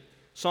David.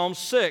 Psalm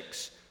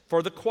 6,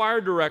 for the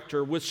choir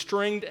director with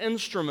stringed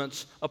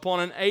instruments upon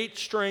an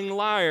 8-string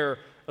lyre,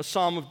 a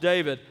psalm of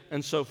David,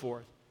 and so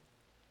forth.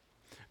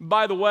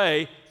 By the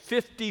way,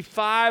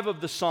 55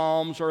 of the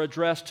psalms are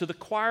addressed to the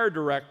choir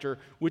director,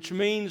 which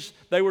means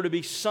they were to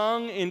be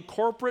sung in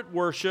corporate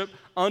worship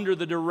under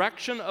the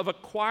direction of a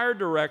choir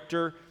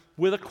director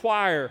with a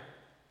choir.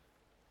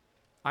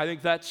 I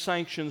think that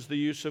sanctions the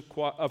use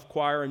of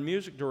choir and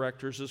music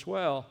directors as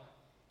well.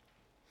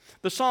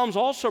 The Psalms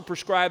also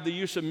prescribe the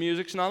use of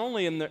music, not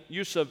only in the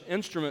use of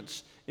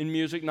instruments in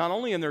music, not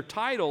only in their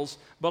titles,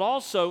 but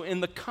also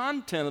in the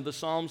content of the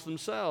Psalms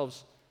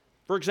themselves.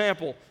 For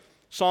example,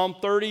 Psalm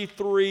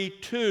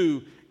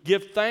 33:2,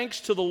 give thanks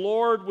to the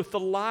Lord with the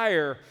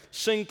lyre,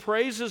 sing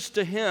praises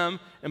to Him.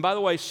 And by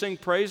the way, sing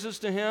praises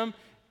to Him,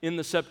 in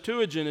the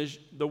Septuagint,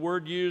 the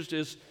word used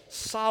is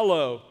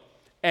psallo.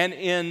 And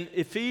in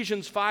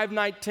Ephesians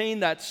 5:19,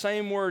 that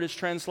same word is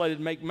translated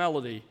make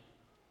melody.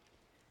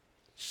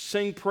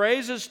 Sing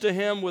praises to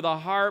Him with a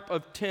harp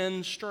of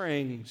 10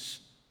 strings.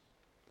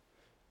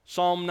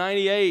 Psalm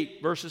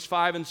 98, verses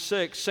 5 and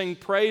 6, sing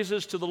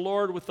praises to the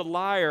Lord with the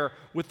lyre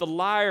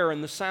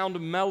and the sound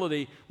of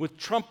melody, with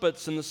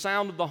trumpets and the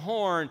sound of the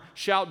horn,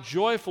 shout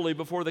joyfully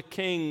before the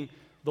King,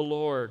 the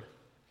Lord.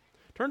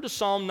 Turn to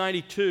Psalm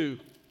 92.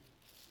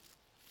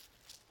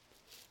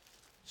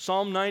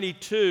 Psalm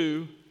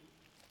 92,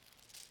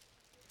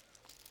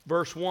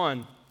 verse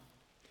 1.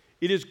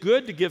 It is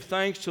good to give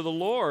thanks to the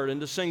Lord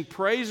and to sing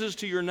praises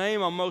to your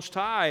name on Most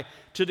High,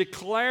 to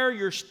declare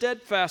your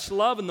steadfast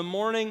love in the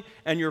morning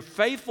and your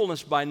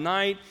faithfulness by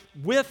night,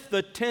 with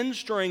the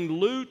 10-string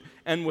lute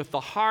and with the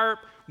harp,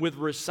 with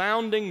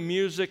resounding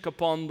music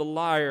upon the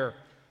lyre.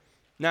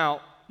 Now,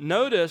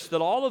 notice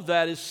that all of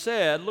that is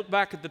said, look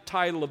back at the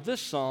title of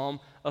this psalm,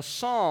 a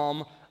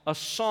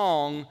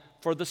song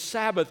for the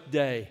Sabbath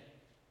day.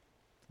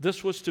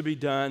 This was to be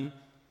done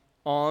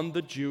on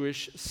the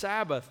Jewish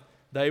Sabbath.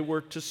 They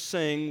were to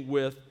sing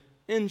with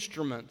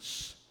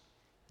instruments.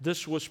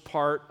 This was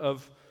part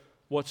of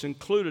what's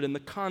included in the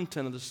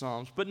content of the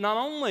Psalms. But not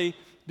only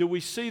do we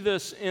see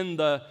this in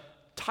the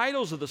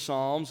titles of the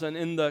Psalms and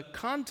in the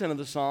content of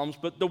the Psalms,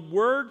 but the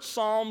word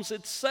Psalms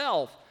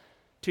itself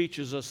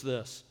teaches us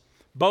this.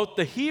 Both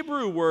the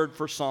Hebrew word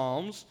for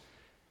Psalms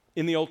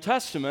in the Old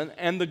Testament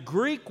and the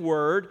Greek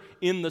word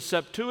in the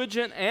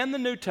Septuagint and the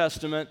New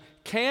Testament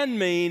can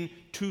mean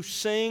to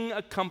sing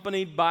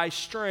accompanied by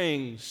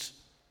strings.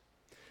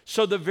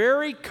 So the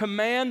very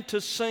command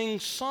to sing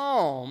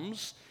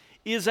psalms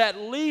is at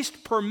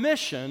least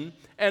permission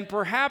and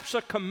perhaps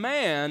a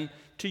command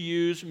to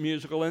use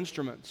musical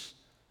instruments.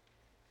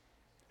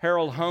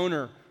 Harold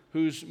Hoehner,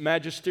 whose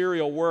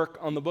magisterial work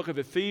on the book of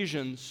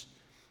Ephesians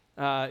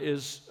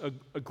is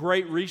a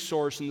great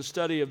resource in the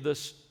study of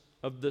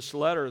this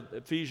letter, the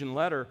Ephesian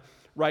letter,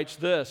 writes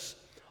this: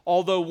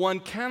 although one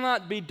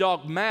cannot be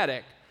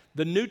dogmatic,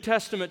 the New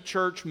Testament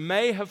church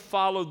may have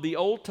followed the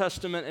Old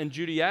Testament and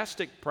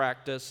Judaistic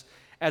practice,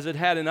 as it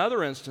had in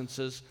other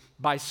instances,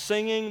 by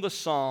singing the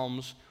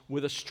Psalms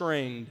with a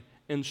stringed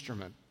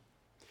instrument.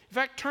 In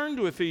fact, turn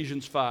to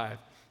Ephesians 5,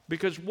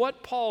 because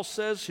what Paul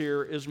says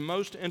here is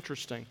most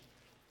interesting.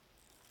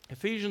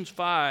 Ephesians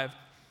 5,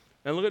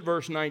 and look at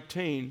verse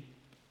 19.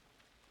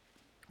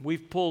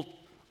 We've pulled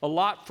a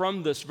lot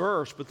from this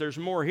verse, but there's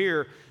more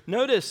here.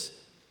 Notice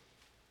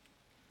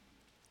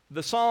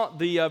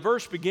the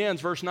verse begins,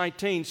 verse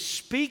 19,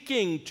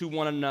 speaking to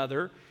one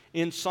another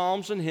in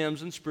psalms and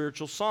hymns and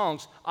spiritual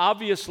songs.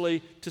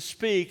 Obviously, to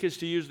speak is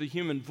to use the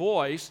human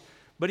voice,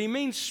 but he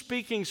means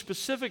speaking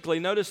specifically.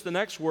 Notice the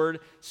next word,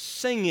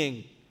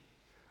 singing.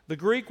 The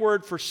Greek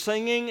word for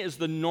singing is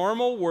the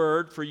normal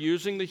word for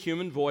using the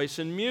human voice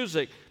in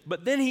music.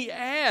 But then he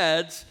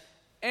adds,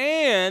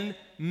 and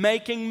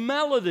making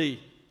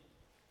melody.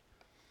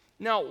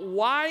 Now,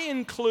 why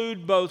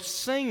include both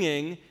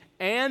singing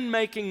and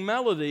making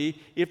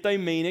melody if they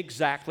mean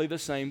exactly the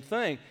same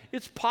thing?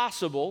 It's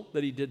possible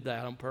that he did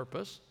that on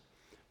purpose.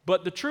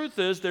 But the truth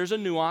is, there's a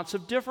nuance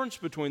of difference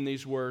between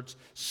these words.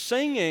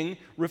 Singing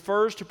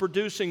refers to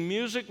producing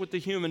music with the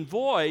human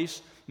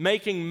voice.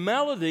 Making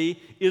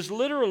melody is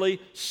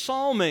literally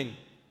psalming.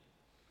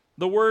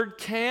 The word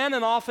can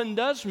and often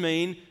does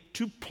mean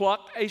to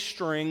pluck a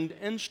stringed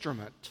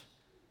instrument.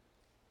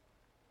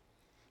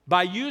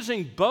 By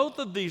using both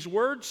of these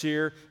words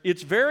here,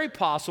 it's very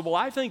possible,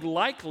 I think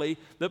likely,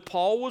 that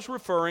Paul was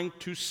referring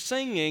to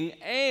singing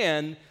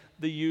and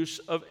the use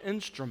of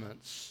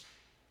instruments.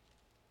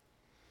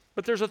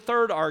 But there's a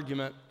third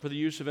argument for the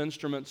use of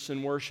instruments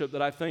in worship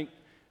that I think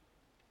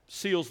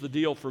seals the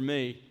deal for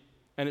me,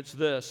 and it's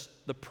this: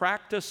 the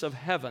practice of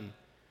heaven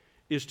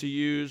is to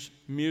use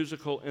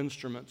musical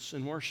instruments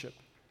in worship.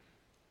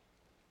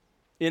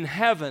 In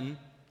heaven,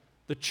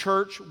 the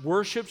church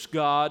worships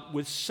God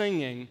with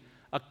singing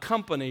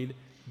accompanied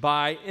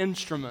by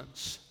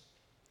instruments.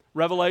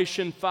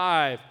 Revelation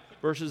 5,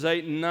 verses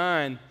 8 and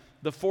 9,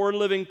 the 4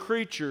 living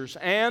creatures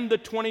and the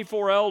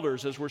 24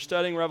 elders, as we're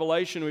studying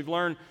Revelation, we've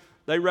learned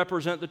they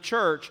represent the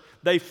church.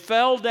 They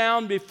fell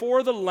down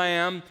before the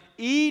Lamb,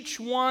 each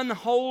one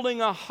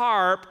holding a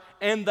harp,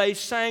 and they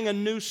sang a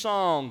new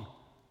song.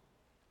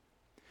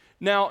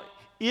 Now,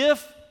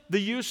 if the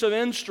use of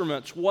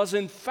instruments was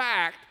in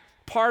fact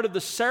part of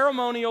the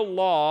ceremonial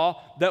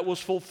law that was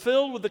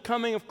fulfilled with the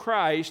coming of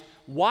Christ,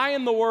 why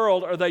in the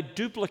world are they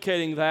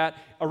duplicating that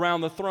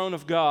around the throne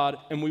of God,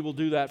 and we will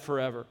do that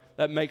forever?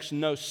 That makes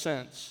no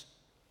sense.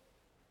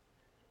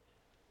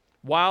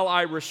 While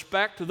I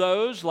respect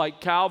those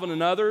like Calvin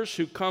and others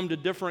who come to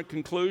different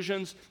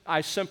conclusions,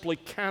 I simply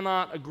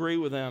cannot agree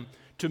with them.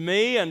 To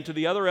me and to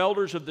the other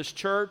elders of this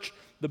church,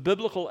 the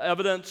biblical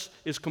evidence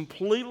is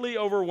completely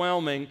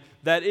overwhelming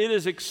that it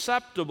is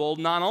acceptable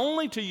not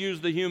only to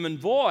use the human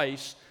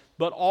voice,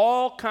 but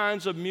all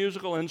kinds of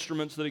musical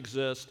instruments that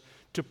exist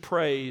to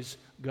praise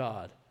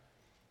God.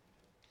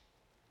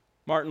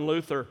 Martin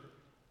Luther,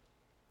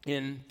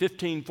 in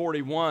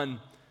 1541,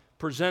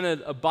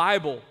 presented a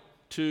Bible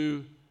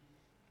to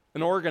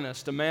an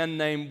organist, a man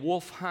named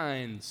Wolf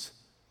Hines.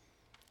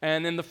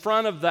 And in the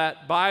front of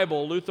that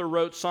Bible, Luther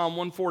wrote Psalm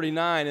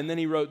 149, and then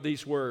he wrote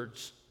these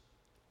words: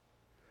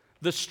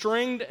 "The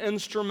stringed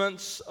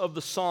instruments of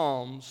the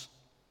Psalms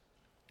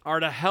are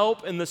to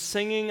help in the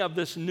singing of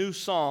this new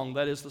song,"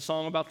 that is the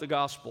song about the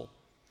gospel.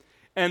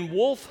 "And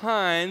Wolf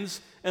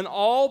Hines and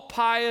all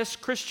pious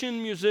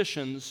Christian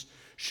musicians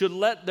should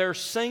let their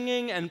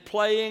singing and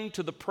playing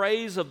to the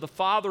praise of the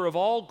Father of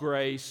all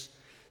grace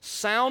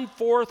sound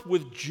forth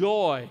with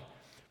joy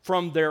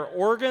from their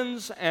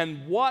organs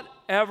and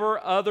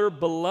whatever other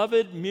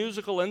beloved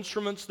musical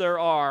instruments there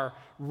are,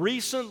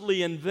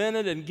 recently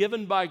invented and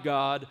given by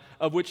God,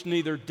 of which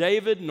neither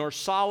David nor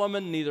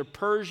Solomon, neither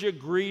Persia,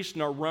 Greece,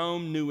 nor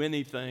Rome knew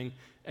anything.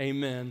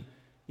 Amen."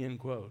 End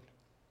quote.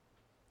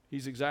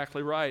 He's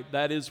exactly right.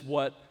 That is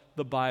what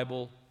the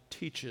Bible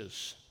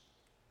teaches.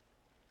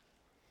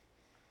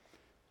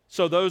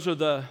 So those are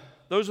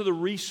the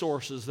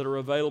resources that are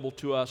available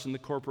to us in the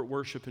corporate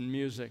worship and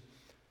music.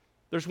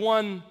 There's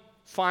one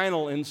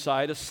final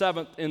insight, a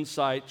seventh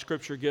insight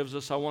Scripture gives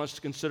us I want us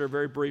to consider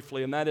very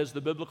briefly, and that is the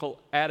biblical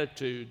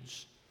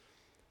attitudes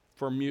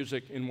for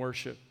music in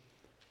worship.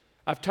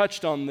 I've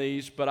touched on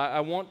these, but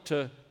I want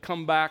to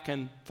come back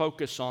and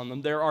focus on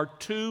them. There are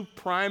two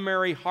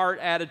primary heart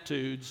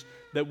attitudes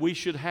that we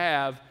should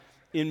have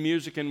in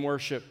music and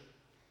worship,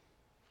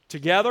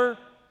 together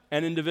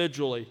and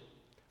individually.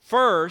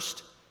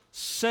 First,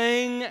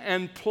 sing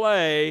and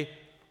play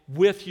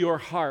with your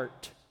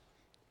heart.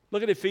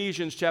 Look at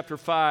Ephesians chapter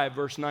 5,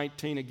 verse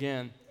 19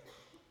 again.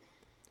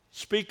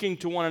 Speaking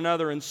to one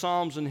another in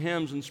psalms and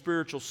hymns and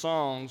spiritual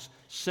songs,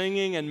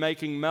 singing and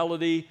making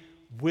melody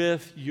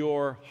with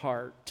your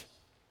heart.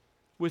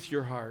 With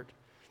your heart.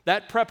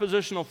 That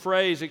prepositional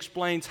phrase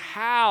explains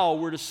how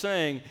we're to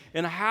sing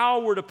and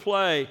how we're to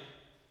play.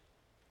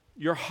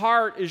 Your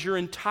heart is your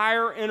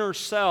entire inner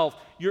self,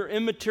 your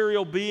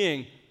immaterial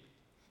being.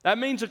 That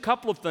means a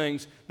couple of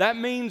things. That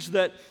means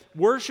that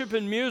worship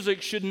and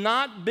music should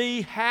not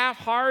be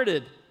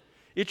half-hearted.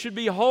 It should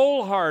be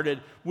wholehearted,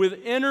 with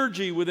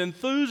energy, with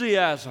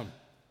enthusiasm.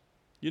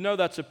 You know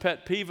that's a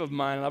pet peeve of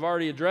mine, and I've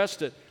already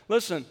addressed it.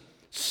 Listen,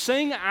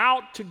 sing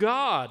out to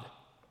God.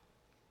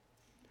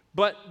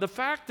 But the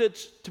fact that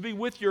it's to be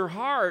with your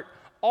heart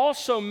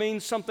also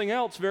means something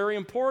else very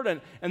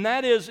important, and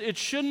that is it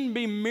shouldn't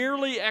be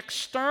merely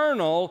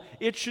external,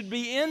 it should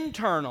be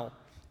internal.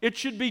 It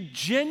should be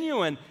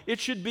genuine. It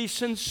should be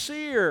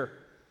sincere.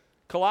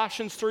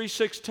 Colossians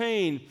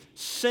 3:16,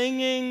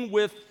 singing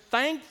with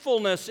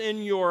thankfulness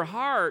in your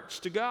hearts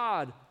to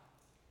God.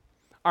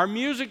 Our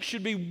music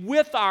should be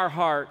with our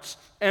hearts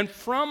and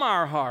from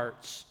our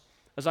hearts.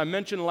 As I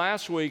mentioned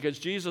last week, as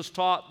Jesus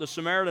taught the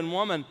Samaritan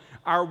woman,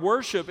 our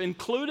worship,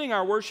 including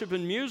our worship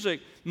in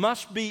music,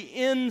 must be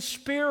in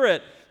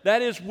spirit.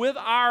 That is, with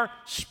our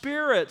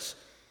spirits.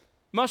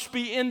 Must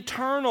be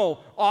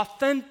internal,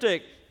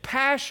 authentic,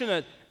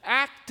 passionate,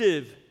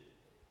 active.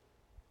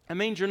 It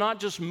means you're not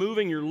just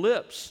moving your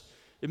lips.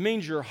 It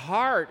means your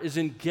heart is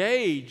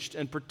engaged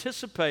and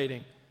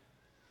participating.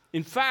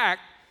 In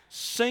fact,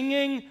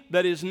 singing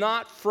that is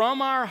not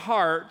from our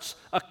hearts,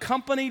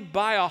 accompanied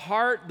by a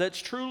heart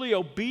that's truly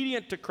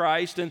obedient to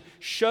Christ and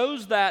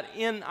shows that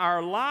in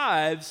our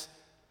lives,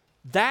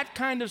 that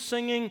kind of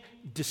singing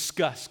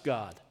disgusts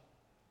God.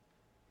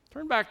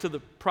 Turn back to the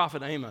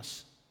prophet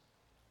Amos.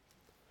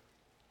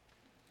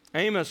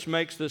 Amos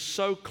makes this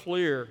so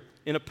clear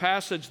in a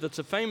passage that's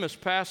a famous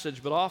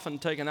passage, but often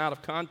taken out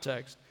of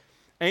context.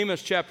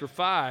 Amos chapter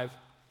 5,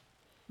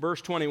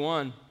 verse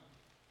 21.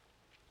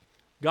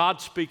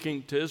 God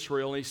speaking to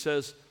Israel, he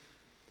says,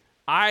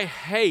 I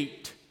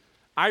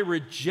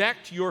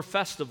reject your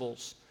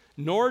festivals,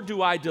 nor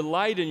do I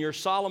delight in your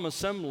solemn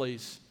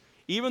assemblies.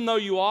 Even though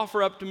you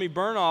offer up to me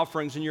burnt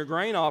offerings and your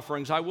grain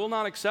offerings, I will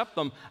not accept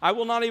them. I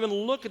will not even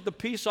look at the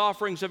peace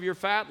offerings of your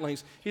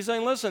fatlings. He's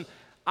saying, listen,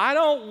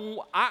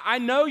 I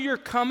know you're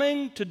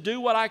coming to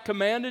do what I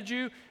commanded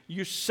you.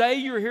 You say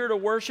you're here to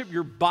worship.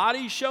 Your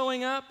body's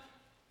showing up,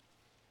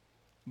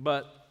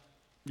 but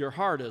your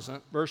heart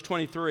isn't. Verse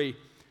 23,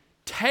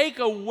 take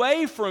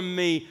away from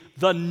me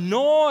the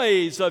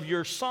noise of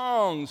your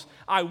songs.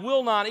 I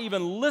will not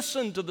even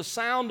listen to the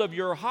sound of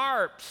your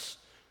harps.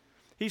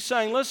 He's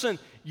saying, listen,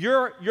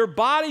 your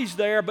body's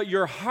there, but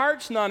your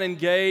heart's not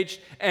engaged,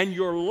 and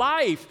your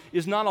life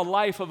is not a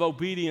life of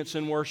obedience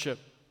and worship.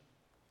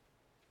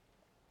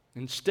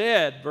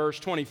 Instead,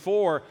 verse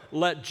 24,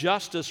 let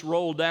justice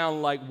roll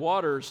down like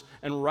waters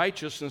and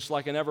righteousness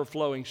like an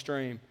ever-flowing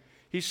stream.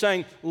 He's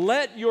saying,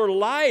 let your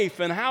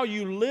life and how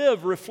you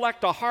live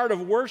reflect a heart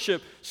of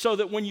worship so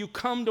that when you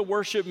come to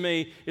worship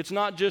me, it's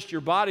not just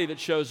your body that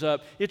shows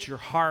up, it's your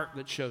heart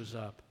that shows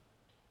up.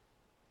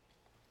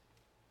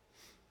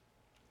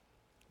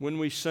 When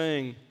we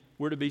sing,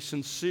 we're to be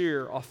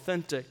sincere,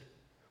 authentic.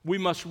 We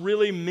must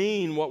really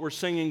mean what we're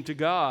singing to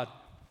God.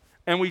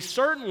 And we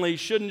certainly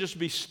shouldn't just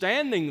be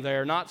standing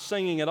there not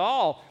singing at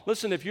all.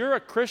 Listen, if you're a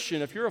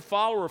Christian, if you're a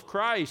follower of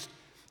Christ,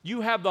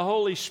 you have the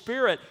Holy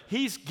Spirit.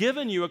 He's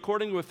given you,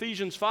 according to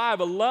Ephesians 5,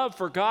 a love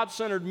for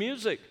God-centered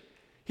music.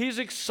 He's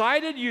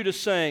excited you to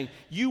sing.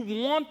 You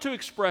want to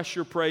express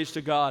your praise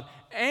to God,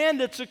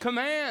 and it's a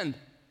command.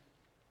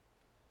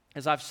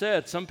 As I've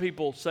said, some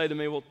people say to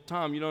me, well,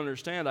 Tom, you don't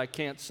understand, I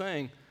can't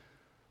sing.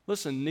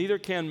 Listen, neither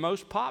can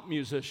most pop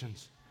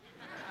musicians.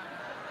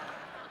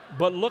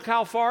 But look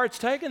how far it's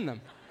taken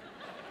them.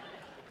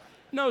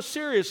 No,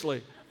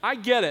 seriously, I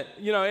get it.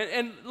 You know,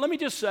 and let me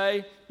just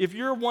say, if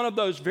you're one of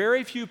those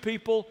very few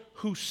people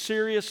who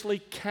seriously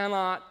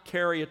cannot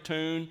carry a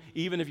tune,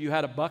 even if you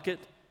had a bucket,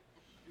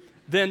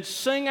 then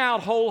sing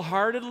out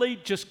wholeheartedly,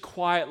 just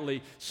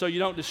quietly, so you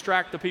don't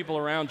distract the people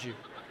around you.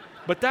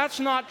 But that's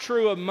not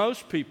true of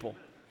most people.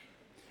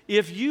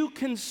 If you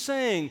can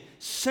sing,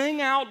 sing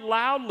out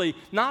loudly,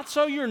 not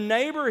so your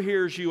neighbor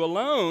hears you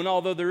alone,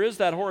 although there is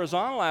that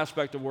horizontal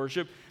aspect of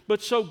worship,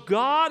 but so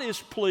God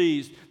is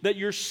pleased that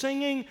you're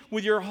singing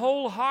with your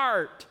whole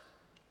heart.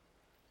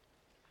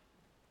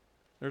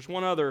 There's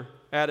one other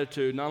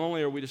attitude. Not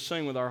only are we to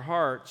sing with our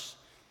hearts,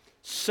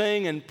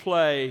 sing and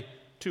play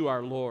to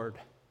our Lord.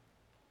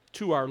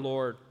 To our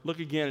Lord. Look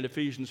again at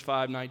Ephesians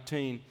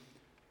 5:19.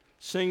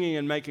 Singing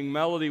and making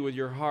melody with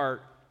your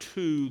heart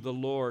to the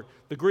Lord.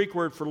 The Greek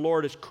word for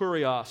Lord is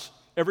kurios.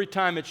 Every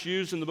time it's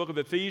used in the book of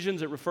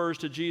Ephesians, it refers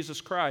to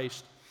Jesus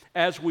Christ.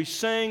 As we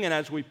sing and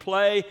as we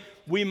play,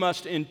 we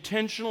must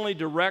intentionally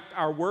direct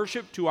our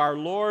worship to our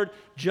Lord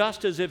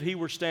just as if He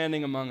were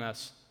standing among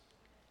us.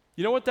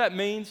 You know what that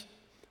means?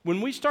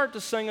 When we start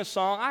to sing a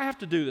song, I have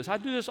to do this. I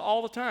do this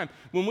all the time.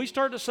 When we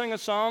start to sing a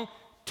song,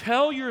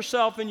 tell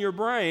yourself in your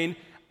brain,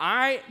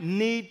 I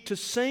need to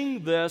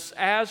sing this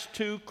as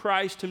to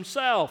Christ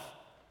Himself.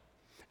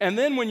 And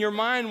then when your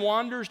mind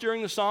wanders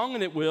during the song,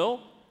 and it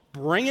will,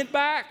 bring it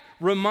back.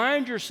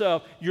 Remind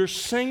yourself you're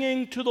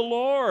singing to the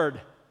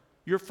Lord.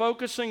 You're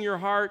focusing your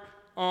heart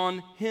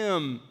on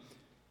Him.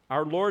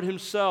 Our Lord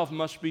Himself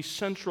must be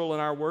central in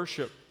our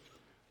worship.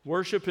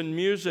 Worship and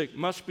music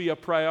must be a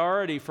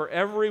priority for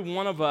every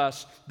one of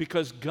us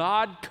because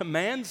God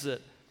commands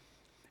it.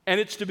 And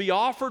it's to be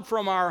offered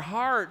from our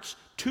hearts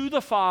to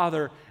the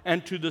Father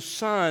and to the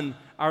Son,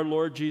 our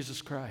Lord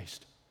Jesus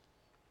Christ.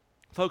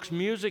 Folks,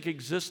 music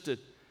existed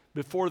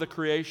before the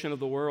creation of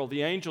the world.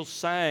 The angels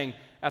sang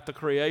at the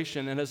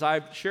creation. And as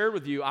I've shared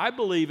with you, I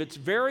believe it's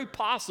very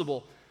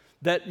possible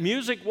that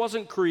music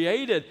wasn't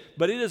created,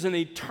 but it is an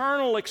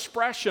eternal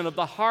expression of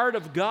the heart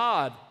of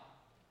God.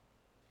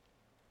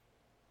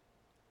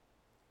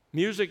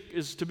 Music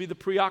is to be the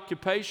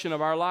preoccupation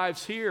of our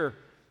lives here.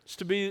 It's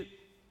to be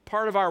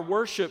part of our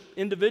worship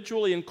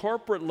individually and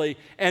corporately.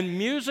 And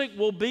music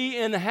will be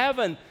in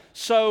heaven.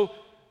 So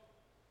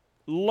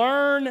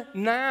learn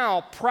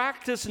now,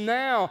 practice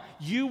now.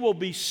 You will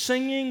be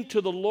singing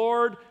to the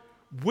Lord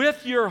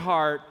with your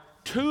heart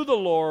to the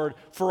Lord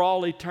for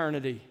all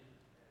eternity.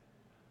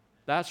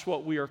 That's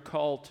what we are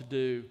called to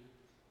do.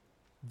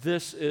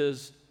 This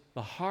is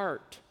the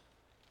heart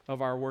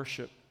of our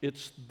worship.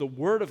 It's the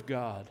Word of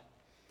God.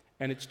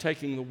 And it's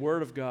taking the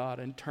Word of God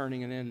and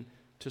turning it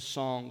into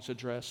songs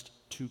addressed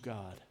to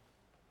God.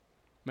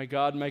 May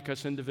God make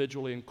us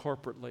individually and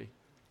corporately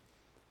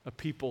a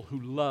people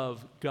who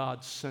love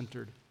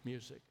God-centered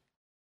music.